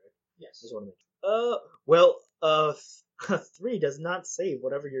 2, correct? Yes. Just want to make. 3 does not save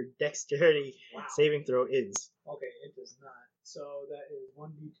whatever your dexterity Wow. saving throw is. Okay, it does not. So that is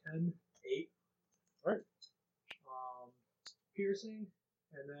 1d10, 8. Alright. Piercing,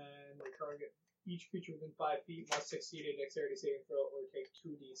 and then the target, each creature within 5 feet must succeed a dexterity saving throw or take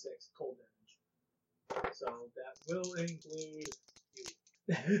 2d6 cold damage. So that will include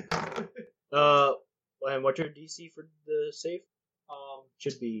you. And what's your DC for the save? um,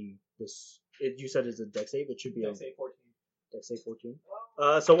 Should be this. You said it's a dex save. It should be dex a save 14. dex save 14.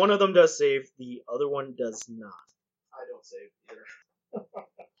 So one of them does save. The other one does not. I don't save either.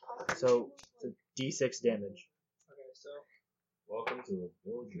 So it's a D6 damage. Okay, so Welcome to the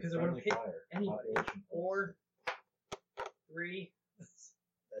village Because of it wouldn't friendly hit fire. anybody. Population 4, 3,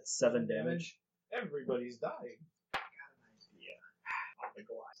 That's 7 damage. Everybody's dying.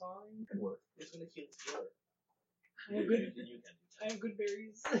 Sorry. Good work. Who's gonna heal the healer? I have good, You can. I have good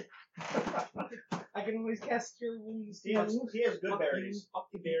berries. I can always cast cure wounds. He has good berries. Up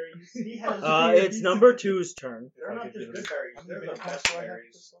the berries. He has It's number 2's turn. They're not just good berries. How They're many the attacks best do I have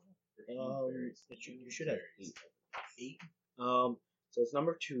berries. this level? You should have 8. 8. So it's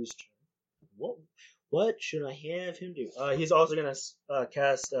number 2's turn. What should I have him do? He's also gonna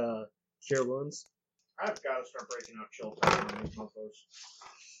cast cure wounds. I've got to start breaking out chill on these motherfuckers.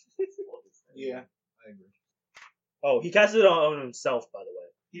 Yeah, I agree. Oh, he cast it on himself, by the way.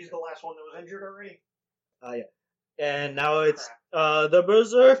 He's the last one that was injured already. Yeah. And now it's the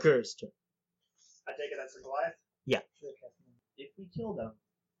Berserker's turn. I take it that's the Goliath. If we kill them,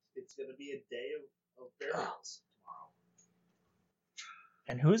 it's gonna be a day of burials tomorrow.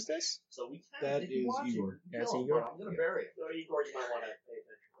 And who's this? So we can. That if you is want to, Igor. you can That's kill 'em, Igor? but I'm gonna bury him. So Igor, you might want to pay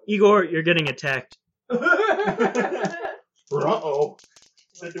attention. Igor, you're getting attacked. Uh-oh.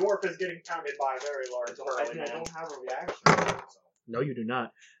 The dwarf is getting pounded by a very large burly I man. don't have a reaction, so No, you do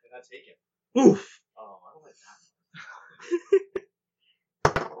not. then I take it. Oof. Oh, I don't like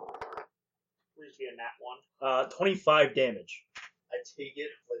that. Please be a nat 1. 25 damage. I take it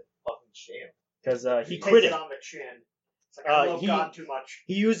like fucking sham. Because he He crit takes it. it on the chin. It's like, I love he- God too much.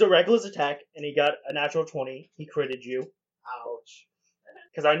 He used a reckless attack, and he got a natural 20. He critted you. Ouch.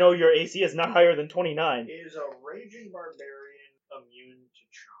 Because I know your AC is not higher than 29. Is a raging barbarian immune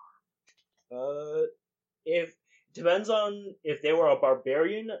to charm? If depends on if they were a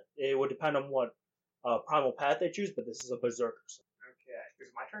barbarian, it would depend on what primal path they choose. But this is a berserker. So. Okay. Is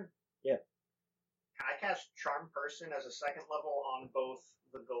it my turn? Yeah. Can I cast Charm Person as a second level on both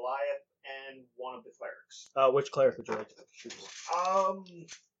the Goliath and one of the clerics? Which cleric would you like to choose?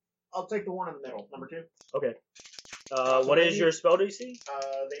 I'll take the one in the middle, number 2. Okay. So What they is need- your spell DC? They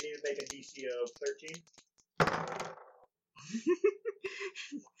need to make a DC of 13.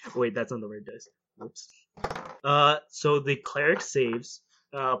 Wait, that's on the right dice. Oops. So the cleric saves,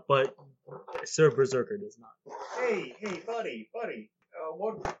 but Sir Berserker does not. Hey, buddy.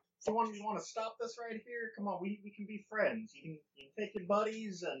 What? You want to stop this right here? Come on, we can be friends. You can take your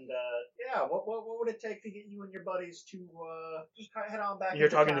buddies and yeah. What would it take to get you and your buddies to just kind of head on back? You're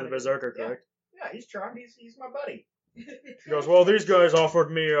into talking to town the and- Berserker, Yeah. correct? Yeah, he's charmed. He's my buddy. He goes, well, these guys offered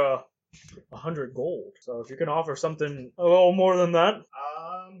me 100 gold. So if you can offer something a little more than that,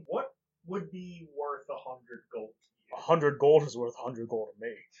 What would be worth 100 gold to you? 100 gold is worth 100 gold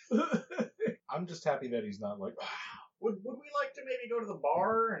to me. I'm just happy that he's not like, Would we like to maybe go to the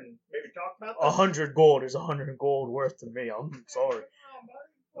bar and maybe talk about this? 100 gold is 100 gold worth to me. I'm sorry. Come on,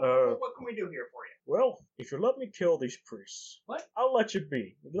 buddy. What can we do here for you? Well, if you let me kill these priests, What? I'll let you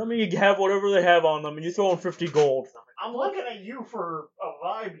be. Let me have whatever they have on them, and you throw in 50 gold. I'm looking at you for a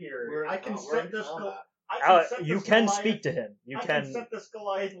vibe here. I can set this. You can speak to him. You I can. can set this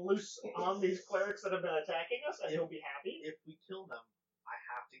Goliath loose on these clerics that have been attacking us, and he'll be happy. If we kill them, I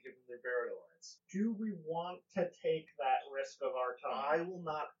have to give them their burial rights. Do we want to take that risk of our I time? will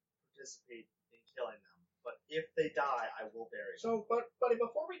not participate in killing them, but if they die, I will bury them. So, buddy,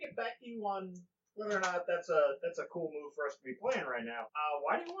 before we get back to you on whether or not that's a cool move for us to be playing right now,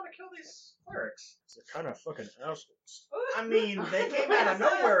 why do you want to kill these clerics? They're kind of fucking assholes. I mean, they came out of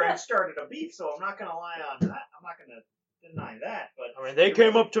nowhere and started a beef, so I'm not gonna lie on that. I'm not gonna deny that. But I mean, they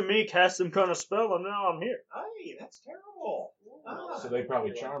came up to me, cast some kind of spell, and now I'm here. hey, that's terrible. so they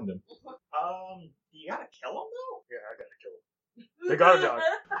probably charmed him. You gotta kill them though. Yeah, I gotta kill them. They gotta die.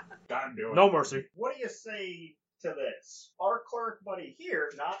 Gotta do it. No mercy. What do you say to this? Our cleric buddy here,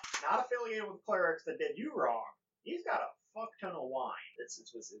 not affiliated with clerics that did you wrong. He's got a fuck ton of wine. It's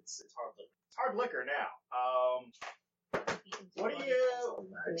hard liquor. It's hard liquor now. What do you?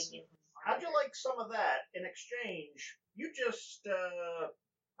 How'd you like some of that in exchange? You just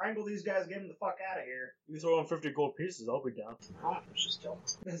wrangle these guys, get them the fuck out of here. You throw in 50 gold pieces, I'll be down. Let's just kill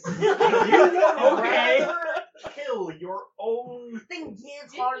them. You would rather kill your own. Then give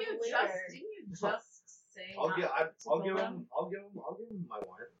Didn't hard you liquor. just say? I'll not give to kill them? I'll give them my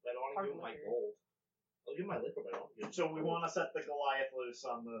wine. But I don't want to give them my Hard liquor. gold. I'll give him my liquor, but I don't give him. So we want to set the Goliath loose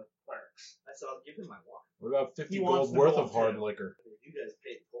on the clerics. I said I'll give him my wine. What about 50 He wants gold the worth gold, of hard too. liquor? If you guys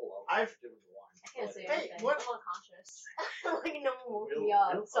paid gold, I've- give him the wine. I can't say Hey, anything. what- I'm a little conscious. like no one woke Real- me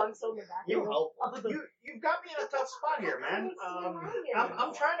up, real so I'm still in the back. You help. You've got me in a tough spot here, man.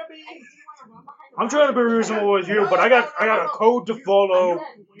 I'm trying to be. I'm trying to be reasonable with you, but I got a code to follow.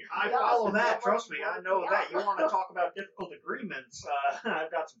 I follow that. Trust me, I know that. You want to talk about difficult agreements?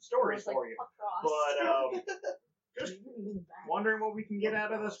 I've got some stories for you. But just wondering what we can get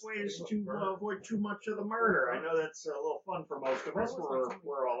out of this ways to avoid too much of the murder. I know that's a little fun for most of us.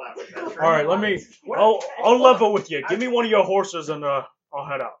 We're all out with that. All right, let me. I'll level with you. Give me one of your horses, and I'll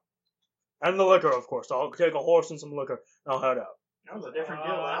head out. And the liquor, of course. I'll take a horse and some liquor, and I'll head out. That was a different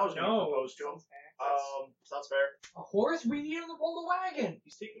deal than I was going to no. propose to him. Sounds fair. A horse? We need him to pull the wagon.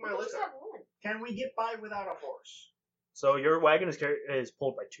 He's taking my liquor. Can we get by without a horse? So your wagon is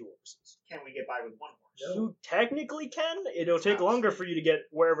pulled by 2 horses. Can we get by with one horse? You technically can. It'll take longer for you to get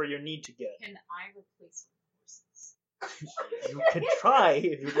wherever you need to get. Can I replace horses? You could try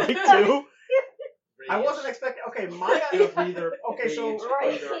if you'd like to. I wasn't expecting. Okay, my okay, so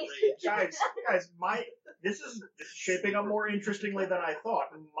Right. guys, this is shaping up more interestingly than I thought.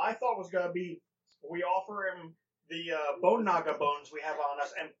 My thought was gonna be we offer him the bone naga bones we have on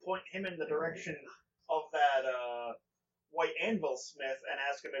us and point him in the direction of that white anvil smith and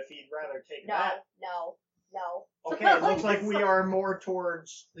ask him if he'd rather take No, that. no. Okay, it looks like we are more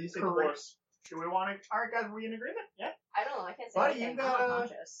towards Please take a Correct. horse. Do we want to? All right, guys, are we in agreement? Yeah. I don't know. I can't say Buddy, anything. you got, I'm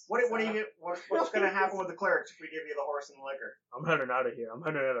unconscious. What do you get? What's going to happen with the clerics if we give you the horse and the liquor? I'm heading out of here. I'm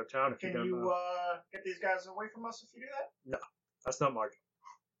heading out of town if you Can don't you know. get these guys away from us if you do that? That's not my job.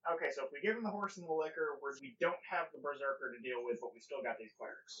 Okay, so if we give him the horse and the liquor, we don't have the berserker to deal with, but we still got these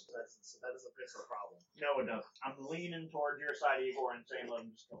clerics. So that doesn't fix our problem. No, it doesn't. I'm leaning towards your side, Igor, and saying let him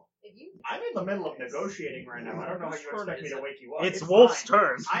just kill him. If you I'm in the middle of negotiating right now. I don't know how you expect me to wake you up. It's Wolf's fine.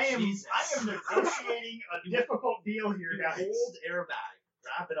 turn. I am Jesus. negotiating a difficult deal here, guys. Old airbag.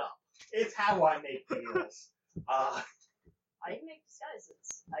 Wrap it up. It's how I make deals. I can make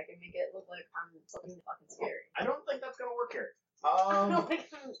disguises. I can make it look like I'm something fucking scary. I don't think that's gonna work here. Guys,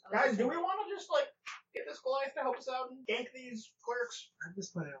 Guys, do we want to just get this Goliath to help us out and gank these clerks? At this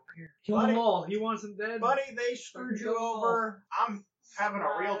point, I don't care. Kill Buddy. them all. He wants them dead. Buddy, they screwed you over. I'm having a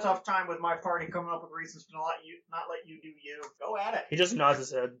real tough time with my party coming up with reasons to not let you do you. Go at it. He just nods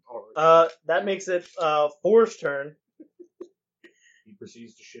his head. That makes it Four's turn. He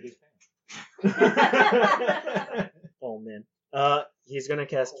proceeds to shit his pants. Oh man. He's gonna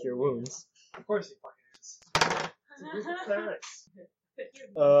cast Cure Wounds. Of course he fucking is.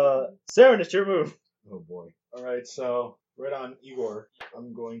 Saren, it's your move. Oh boy. Alright, so right on Igor,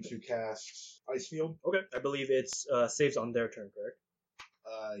 I'm going to cast Ice Field. Okay. I believe it's saves on their turn, correct?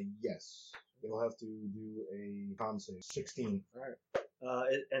 Yes. They'll have to do a con save. 16.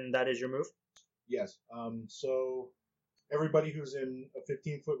 And that is your move? Yes. So everybody who's in a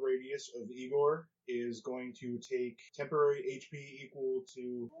 15-foot radius of Igor is going to take temporary HP equal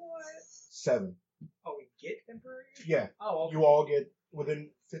to 7. Oh, we get temporary? Yeah. Oh, okay. You all get, within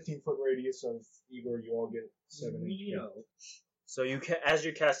 15-foot radius of Igor, you all get 7 HP. So as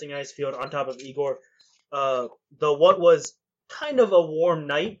you're casting Ice Field on top of Igor, what was kind of a warm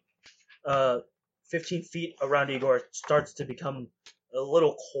night, 15 feet around Igor starts to become a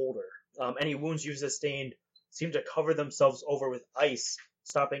little colder. Any wounds you've sustained seem to cover themselves over with ice,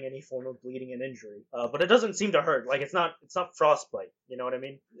 stopping any form of bleeding and injury. But it doesn't seem to hurt. Like it's not frostbite. You know what I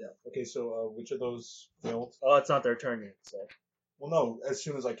mean? Yeah. Okay, so which of those failed? Oh, it's not their turn yet. So. Well, no. As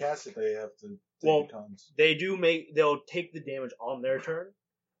soon as I cast it, they have to take Well, the cons. They'll take the damage on their turn.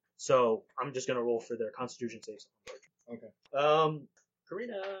 So I'm just gonna roll for their Constitution saves. Okay.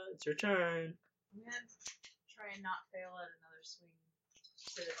 Karina, it's your turn. I'm gonna try and not fail at another swing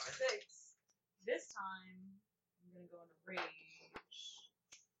to 6. This time, I'm gonna go into rage.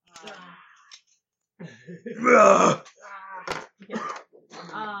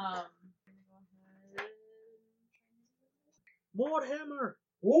 Warhammer.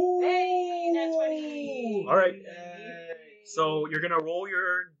 Hey, nat 20. All right. So you're gonna roll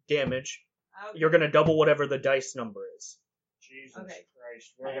your damage. Okay. You're gonna double whatever the dice number is, Jesus Okay.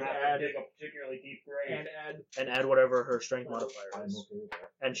 Christ. We're going to have to dig a particularly deep grave. and add whatever her strength modifier I'm is. okay with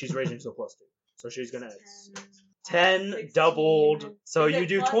that. And she's raging to a +2, so she's gonna add 10, 10 doubled. So Is you it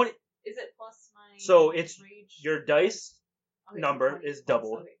do plus- 20. Is it plus my So it's rage? Your dice Okay, number 20 is plus,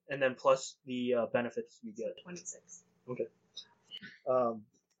 doubled, okay. and then plus the benefits you So get. 26.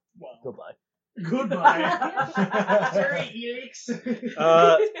 Goodbye. Goodbye. Jerry Elix.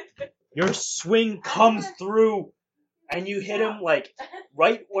 Your swing comes through, and you hit him like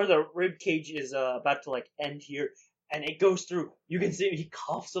right where the rib cage is about to end here, and it goes through. You can see he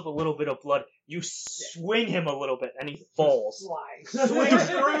coughs up a little bit of blood. You swing him a little bit, and he falls. Swings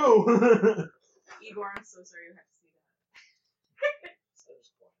through. Igor, I'm so sorry you have to see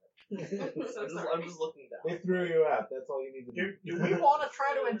I'm just looking down. They threw you out. That's all you need to do. Do we want to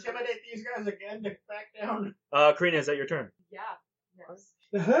try to intimidate these guys again to back down? Karina, is that your turn? that. Yeah. Yes.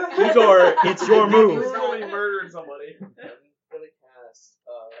 Igor, it's your move. Brutally murdered somebody. I'm gonna cast.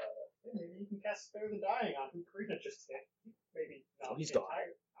 Maybe you can cast Spare the Dying on who Karina just hit. Maybe. No, Oh, he's the gone.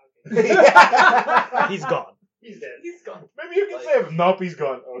 entire- He's gone. He's dead. He's gone. Maybe you can save him. Nope, he's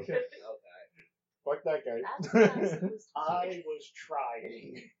gone. Okay. Okay. Fuck that That's what I'm guy. supposed to do. I was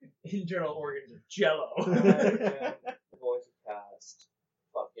trying. Internal organs of jello. I'm going to cast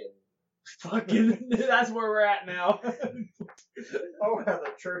fucking. Fucking, that's where we're at now. Oh, how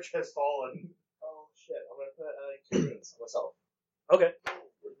the church has fallen. Oh shit! I'm gonna put Cure Wounds on myself. Okay.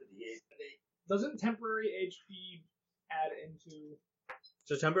 With the D8. Doesn't temporary HP add into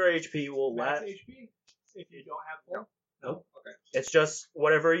So temporary HP will max last. HP if you don't have full? No. Okay. It's just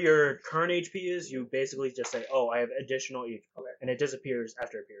whatever your current HP is. You basically just say, "Oh, I have additional HP," Okay. and it disappears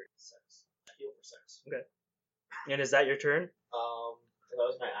after a period. 6. I heal for 6. And is that your turn? That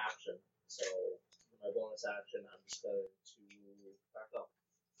was my action. So my bonus action, I'm just going to back up.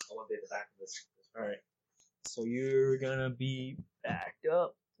 I want to be at the back of this. All right. So you're gonna be backed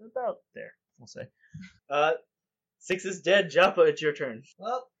up about there. We'll say. 6 is dead. Joppa, it's your turn.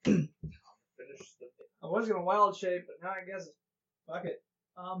 Well, Finish the thing. I was gonna wild shape, but now I guess fuck it.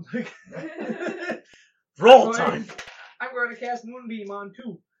 Roll I'm time. I'm going to cast Moonbeam on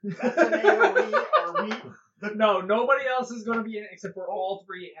 2. That's an AoE. Are we No, nobody else is going to be in it except for all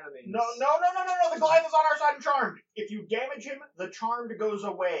three enemies. No. The Goliath is on our side and charmed. If you damage him, the charmed goes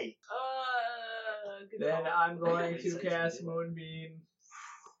away. Good Then call. I'm going to cast Moonbeam.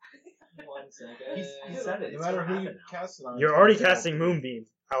 1 second. He said it. No It's matter gonna who you happen now. cast it on. You're it's already gonna fail. casting Moonbeam.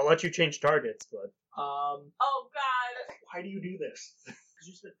 I'll let you change targets, but Oh God. Why do you do this? Because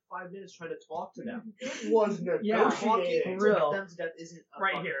you spent 5 minutes trying to talk to them. It was Yeah, negotiating. for real. Them to death isn't a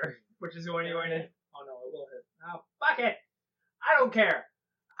Right fucking here. thing. Which is going to. Oh no, it will hit. Oh, fuck it! I don't care!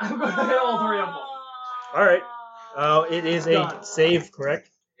 I'm going to hit all three of them. Alright. It is a Done. save, correct?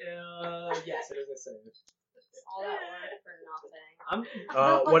 Yes, it is a save. All that work for nothing.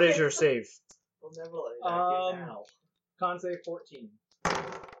 I'm What is your save? We'll never let it back in now. con save 14.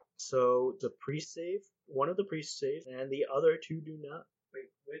 So the priest save, one of the priests saves, and the other two do not.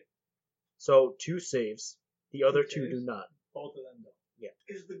 Wait. So 2 saves, the other Two 2 do saves? not. Both of them don't.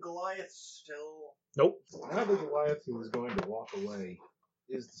 Is the Goliath still? Nope. Now the Goliath who is going to walk away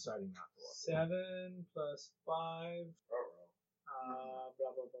is deciding not to walk away. 7 plus 5.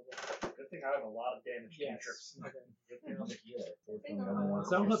 Blah, blah, blah, blah. Good thing I have a lot of damage Yes. cantrips. Okay. Good thing I'm a healer. Fortunately, I don't want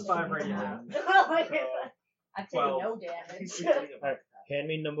 7 plus to 5 right now. Oh my god. I've taken 12. no damage. He's thinking about that. Hand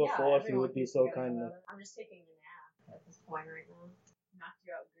me number Yeah, 4 if you everyone would be keeps so forgetting kind. about it. I'm just taking a nap at this point right now. Knocked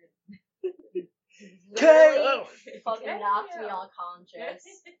you out good. Literally fucking Yeah. knocked me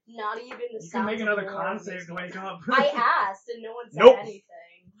unconscious. Not even the You can sound make of another the con alarm save makes to me- wake up. I asked and no one said Nope. anything.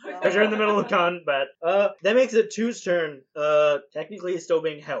 So. Because you're in the middle of combat. That makes it 2's turn. Technically he's still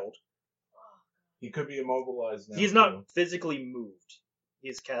being held. He could be immobilized now. He's too. not physically moved.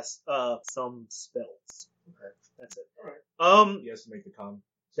 He's cast some spells. Okay. That's it. He has to make the con.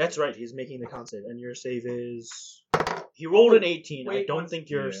 That's right. He's making the con save, and your save is. He rolled an 18. I Wait, don't one- think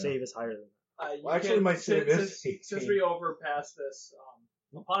your yeah. save is higher than that. Well, actually, my save is since 18. we overpassed this,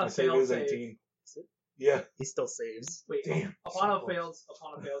 upon My a save failed is save. 18. Is it? Yeah. He still saves. Wait, Damn, upon a so failed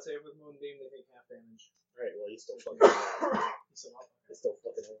save with Moonbeam, they take half damage. Right. Well, he's still fucking. He's still up. He's still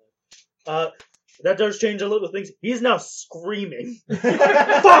fucking alive. That does change a little things. He's now screaming.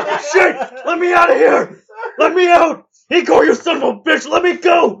 Fuck! Shit! Let me out of here! Let me out! Igor, you son of a bitch! Let me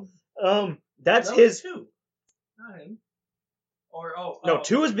go! That's That was his. 2. Not him. Or No,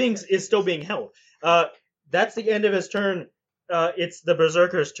 2 is still being held. That's the end of his turn. It's the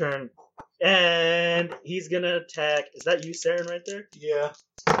Berserker's turn. And he's gonna attack. Is that you, Saren, right there? Yeah.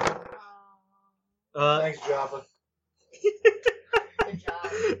 Thanks, Java. Good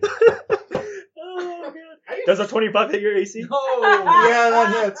job. Oh, God. Does a 25 hit your AC? No. Yeah,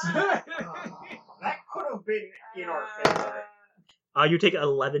 that hits. That could have been in our favor. You take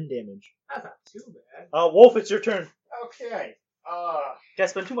 11 damage. That's not too bad. Wolf, it's your turn. Okay.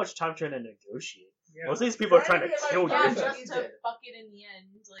 Guys, spend too much time trying to negotiate. Yeah. Most of these people are trying to Trying to kill get Yeah, you. my- just to fuck it in the end.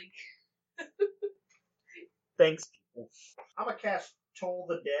 Like, Thanks. I'm gonna cast Toll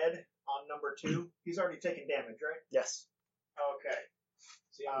the Dead on number 2. He's already taken damage, right? Yes. Okay.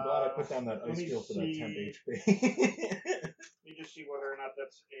 See, I'm glad I put down that let ice me field for that see. 10 HP. Let me just see whether or not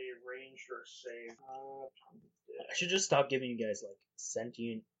that's a ranged or a save. I should just stop giving you guys, like,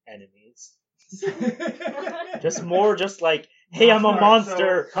 sentient enemies. Just more, just like, hey, I'm a Alright,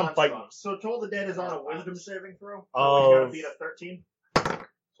 monster, so come fight me. So Toll the Dead is on a Wisdom saving throw. So Oh. he's gotta beat a 13.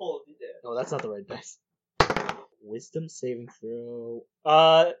 Totally dead. No, that's not the right dice. Wisdom saving throw.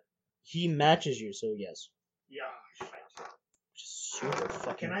 He matches you, so yes. Yeah. Which is super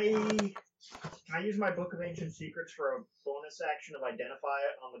fucking. Can I use my Book of Ancient Secrets for a bonus action of identify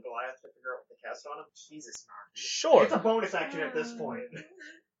it on the Goliath to figure out what to cast on him? Jesus, Narky. Sure. It's a bonus action at this point.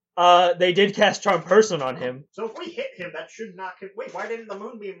 They did cast Charm Person on him. So if we hit him, that should knock him. Wait, why didn't the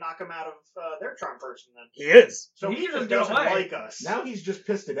Moonbeam knock him out of their Charm Person then? He is. So He he just just get doesn't away. like us. Now he's just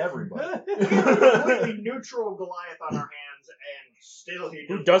pissed at everybody. We have a completely neutral Goliath on our hands, and still he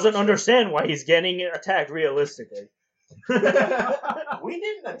Who doesn't understand why he's getting attacked realistically. We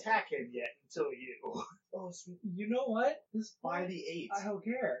didn't attack him yet until you. Oh, sweet. You know what? This By the 8. I don't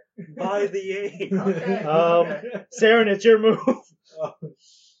care. By the 8. Okay. Saren, it's your move. Oh,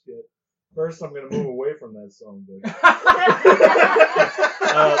 shit. First, I'm going to move away from that song, but...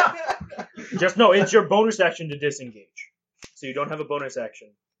 Just know it's your bonus action to disengage. So you don't have a bonus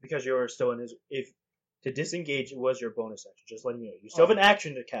action because you're still in his. If to disengage was your bonus action, just letting you know. You still have an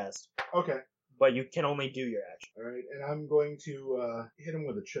action to cast, Okay. but you can only do your action. Alright, and I'm going to hit him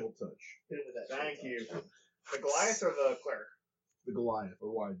with a chill touch. Hit it with that Thank shit. you. The Goliath or the cleric? The Goliath, or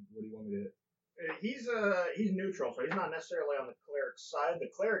why? What do you want me to hit? He's neutral, so he's not necessarily on the cleric's side. The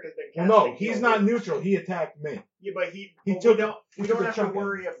cleric has been Well, casting. no, he's heal not wounds. neutral. He attacked me. Yeah, but He but took- we he don't took a have to chunk of it.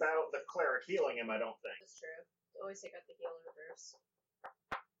 worry about the cleric healing him. I don't think. That's true. Always take out the healer first.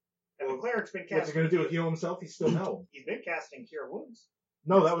 At The cleric's been casting. What's he gonna do? Heal himself? He's still held. He's been casting Cure Wounds.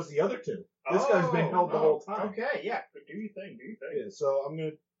 No, that was the other two. This guy's been held the whole time. Okay, yeah. But do your thing. Do your thing. Yeah, so I'm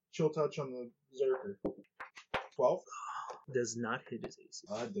gonna chill touch on the Berserker. 12. Does not hit his AC.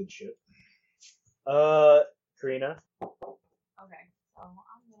 I did shit. Karina. Okay, so I'm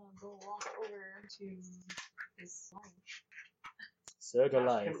gonna go walk over to this line. Sir Ask him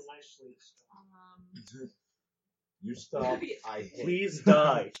Goliath. nicely. You stop. I hit. Please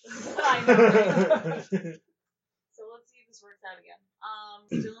die. I know, right? So let's see if this works out again.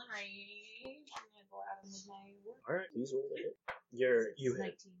 Still in range. I'm gonna go at him with my work. Alright, please roll the hit. You hit.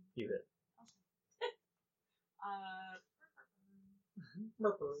 19. You hit.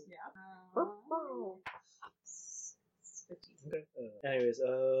 Yeah. 15. Okay. Anyways,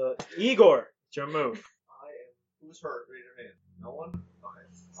 Igor, it's your move. I am. Who's hurt? Raise your hand. No one? Okay.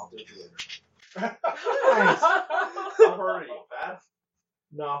 I'll do it later. Nice. How hurt are you? Bad?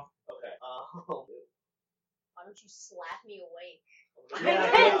 No. Okay. Why don't you slap me awake? I'm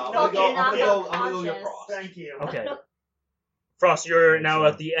gonna go get unconscious. Frost. Thank you. Okay. Frost, you're now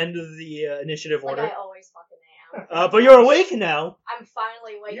at the end of the initiative Like order. I always fucking am. But you're awake now. I'm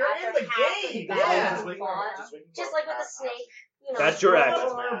finally awake You're after in the half of game, the yeah. battle we fought. Just like with the snake. You know, That's your action.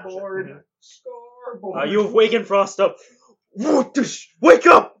 Scoreboard. Scoreboard. You have wakened Frost up. Wake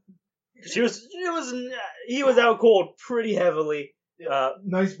up! He was out cold pretty heavily.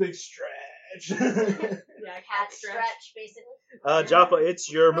 Nice big stretch. Yeah, cat stretch, basically. Joppa,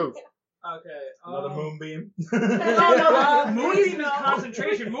 it's your move. Okay. Another moonbeam. Moonbeam is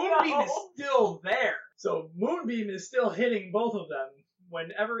concentration. Moonbeam is still there. So Moonbeam is still hitting both of them.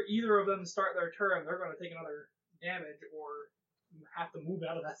 Whenever either of them start their turn, they're going to take another damage or have to move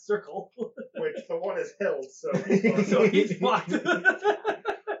out of that circle. Which the one is held, so. So he's fucked.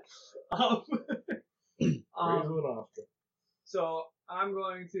 So I'm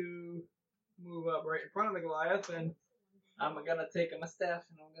going to move up right in front of the Goliath, and I'm gonna take my staff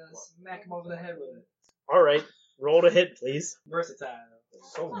and I'm gonna smack him over the head with it. Alright, roll to hit, please. Versatile.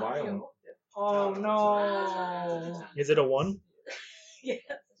 So violent. Oh no! Is it a 1? Yeah.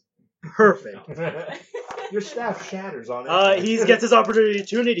 Perfect. Your staff shatters on it. He gets his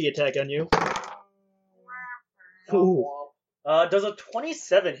opportunity attack on you. Ooh. Does a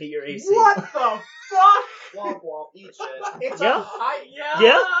 27 hit your AC? What the fuck? Womp womp, eat shit. It's Yeah? a high.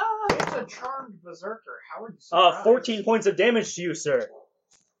 Yeah? It's a charmed berserker. How are you surprised? 14 points of damage to you, sir.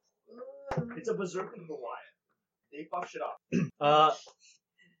 It's a berserker Goliath. They fuck shit up.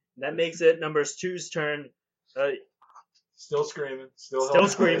 That makes it numbers 2's turn. Still screaming. Still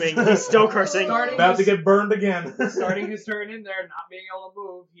screaming. He's still cursing. About to get burned again. Starting his turn in there, not being able to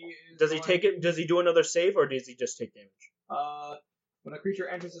move, he is. Does he going take it? Does he do another save, or does he just take damage? When a creature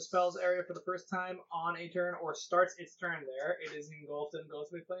enters the spell's area for the first time on a turn or starts its turn there, it is engulfed in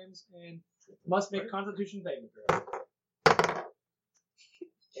ghostly flames and must make Constitution saving throw.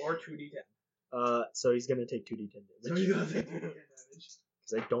 Or 2d10. So he's gonna take 2d10 So damage. he's gonna take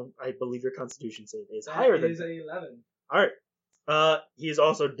 2d10 damage. I believe your Constitution save is That higher than. is a 11. All right. He is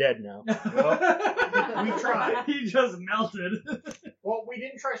also dead now. We tried. He just melted. Well, we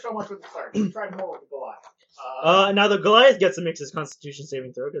didn't try so much with the cleric. We tried more with the Goliath. Now the Goliath gets to make his Constitution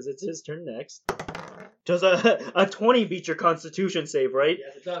saving throw because it's his turn next. Does a 20 beat your Constitution save, right?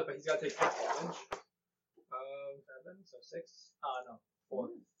 Yes, it does, but he's got to take half damage. 7, so 6. No. 4.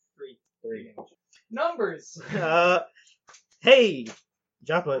 3 damage. Numbers! Hey,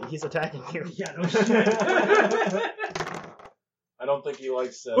 Joppa, he's attacking you. Yeah, no shit. I don't think he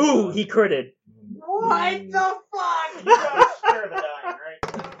likes. Ooh, he critted. What the fuck? You gotta spare the dying,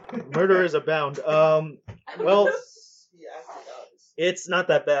 right? Murderers abound. Well, He actually does. it's not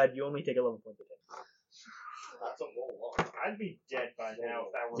that bad. You only take 11 points of damage. That's a roll long. I'd be dead by now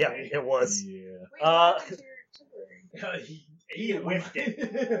if that were Yeah, me. it was. Yeah. Wait, Uh, what happened to your temporary? He whiffed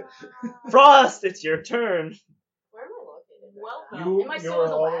it. Frost, it's your turn. Where am I located? Welcome. Am I still are in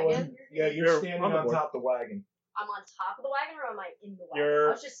the all the way- wagon? Yeah, you're You're standing on the on board. top of the wagon. I'm on top of the wagon, or am I in the wagon? You're-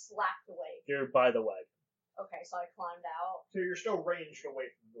 I was just slapped away. You're by the wagon. Okay, so I climbed out. So you're still ranged away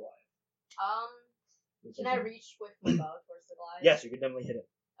from the Goliath. Can I reach with my bow towards the Goliath? Yes, you can definitely hit it.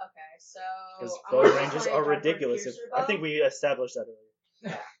 Okay, so Because I'm bow gonna ranges try are and go for ridiculous. piercer I bow. think we established that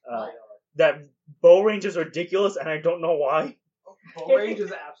earlier. What? That bow range is ridiculous, and I don't know why. Bow range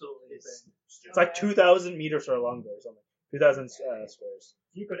is absolutely insane. It's like 2,000 meters for a long bow or something. 2,000 squares.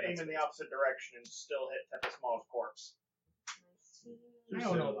 You could aim in the opposite direction and still hit Tempest Maw's corpse. I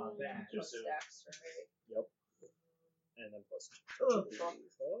don't know about that. Too Plus soon. dex, right? And then plus. Oh, Okay.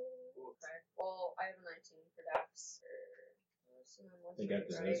 Well, I have a 19 for dex. I think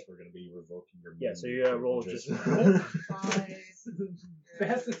after this, we're going to be revoking your. Yeah, so you roll just. 5.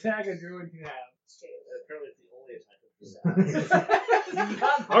 Best attack a druid can have. Apparently, it's the only attack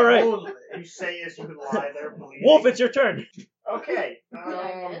of the All right. You say as you lie there, bleeding. Wolf, it's your turn. Okay.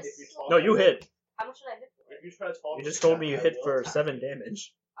 Yes. If you talk No, you hit. How much should I hit for? If you try to talk You to just the told chat, me you I hit will for attack 7 you.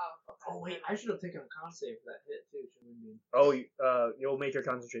 damage. Oh, okay. Oh wait, I should have taken a con save for that hit too. Shouldn't we? Oh, you'll make your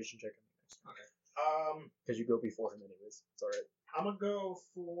concentration check because you go before him anyways. It's all right. I'm gonna go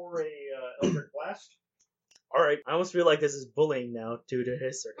for a Eldritch Blast. All right. I almost feel like this is bullying now due to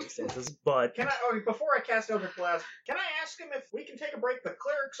his circumstances, but Can I? Oh, before I cast Eldritch Blast, can I ask him if we can take a break? The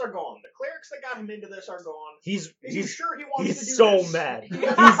clerics are gone. The clerics that got him into this are gone. he's Is he sure he wants to do he's so this? mad. He's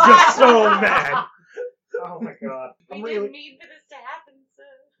just so mad. Oh my god. We I'm didn't really mean for this to happen, so.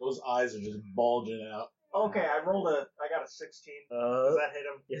 Those eyes are just bulging out. okay. I got a 16. Does that hit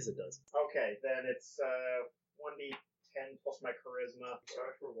him? Yes, it does. Okay, then it's 1d10 plus my charisma.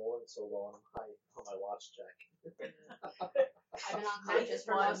 Sorry for rolling so low on my watch check. I've been unconscious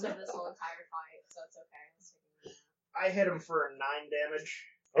for most of this whole entire fight, so it's okay. Let's take a minute. I hit him for 9 damage.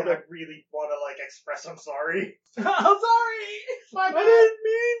 And I really want to express I'm sorry. I'm sorry. My I bad. didn't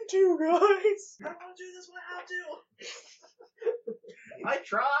mean to, guys. I don't want to do this without you. I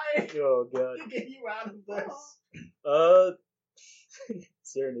tried Oh god. to get you out of this.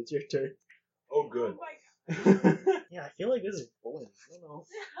 Siren, it's your turn. Oh, good. Yeah, I feel like this is bullying. I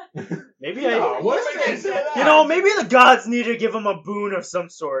don't know. Maybe Yeah, I. what makes you say that? You know, maybe the gods need to give him a boon of some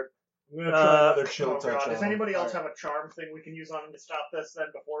sort. I'm gonna try another chill Oh touch. god, on does him. anybody else have a charm thing we can use on him to stop this then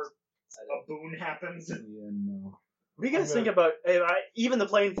before a boon happens? Yeah, no. What do you guys I'm think about even the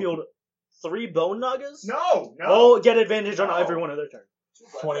playing field? 3 bone nuggas? No! Oh, get advantage on No. every one of their turn.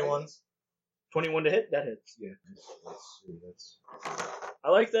 21. 21 to hit? That hits. Yeah. Let's see. That's... I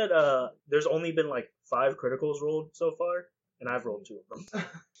like that there's only been 5 criticals rolled so far, and I've rolled 2 of them.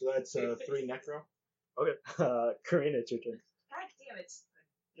 So that's 3 necro. Okay. Karina, it's your turn. God damn it.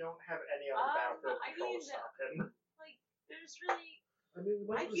 You don't have any other battlefield I control mean, to stop him. Like, there's really. I mean, we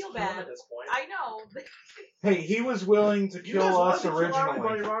might I just feel kill him bad. at this point. I know. Hey, he was willing to You kill guys us wanted to kill everybody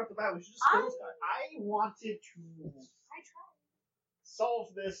originally. right off the bat. We should just kill this guy. I wanted to I tried.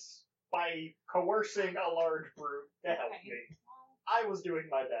 solve this by coercing a large brute to help Okay. me. I was doing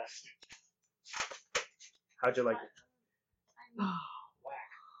my best. How'd you like it?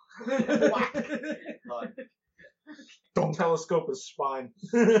 Don't telescope his spine.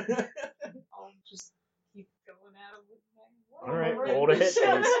 I'll just keep going at him with my. Alright, roll to hit,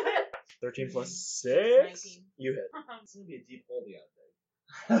 please. 13 plus 6. 19. You hit. It's gonna be a deep hole the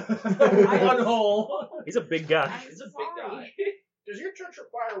other day. One hole. He's a big guy. I'm He's a big sorry. guy. Does your church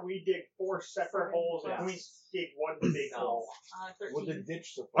require we dig 4 separate holes and we dig one big No. hole? 13. With the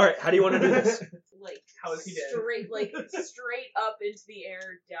ditch support. Alright, how do you want to do this? Like How is he dead? straight up into the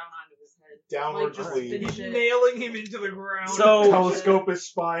air, down onto his head. Downward Like, just bleed. finish it. Nailing him into the ground. So- Telescope his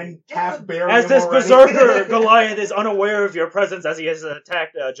spine, half buried As him this already. berserker Goliath is unaware of your presence as he has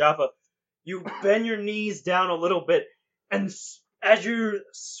attacked Jaffa, you bend your knees down a little bit, and as you're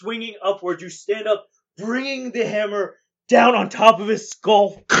swinging upward, you stand up, bringing the hammer down on top of his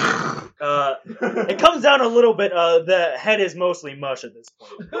skull. It comes down a little bit. The head is mostly mush at this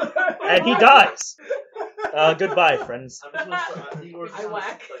point, and he dies. Goodbye, friends. I'm just gonna start, Igor's I just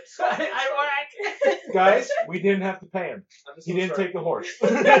whack. gonna, like, I whack. Guys, we didn't have to pay him. I'm just He gonna didn't start- take the horse.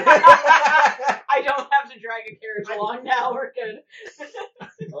 I don't have to drag a carriage along now. We're good.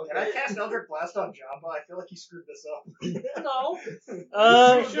 Can I cast Eldritch Blast on Jabba? I feel like he screwed this up. No. We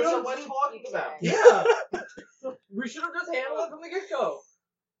Uh, should have been talking about. Yeah. We should have just handled it from the get go.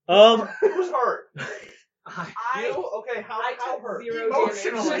 Who's hurt? I You? Okay, how took hurt? 0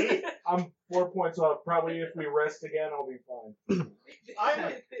 Emotionally. damage. I'm 4 points off. Probably if we rest again, I'll be fine.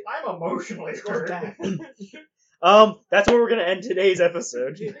 I'm emotionally hurt. That's where we're gonna end today's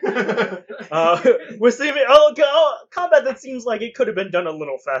episode. We're seeing combat that seems like it could have been done a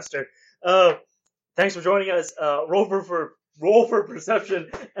little faster. Thanks for joining us. Roll for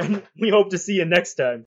perception, and we hope to see you next time.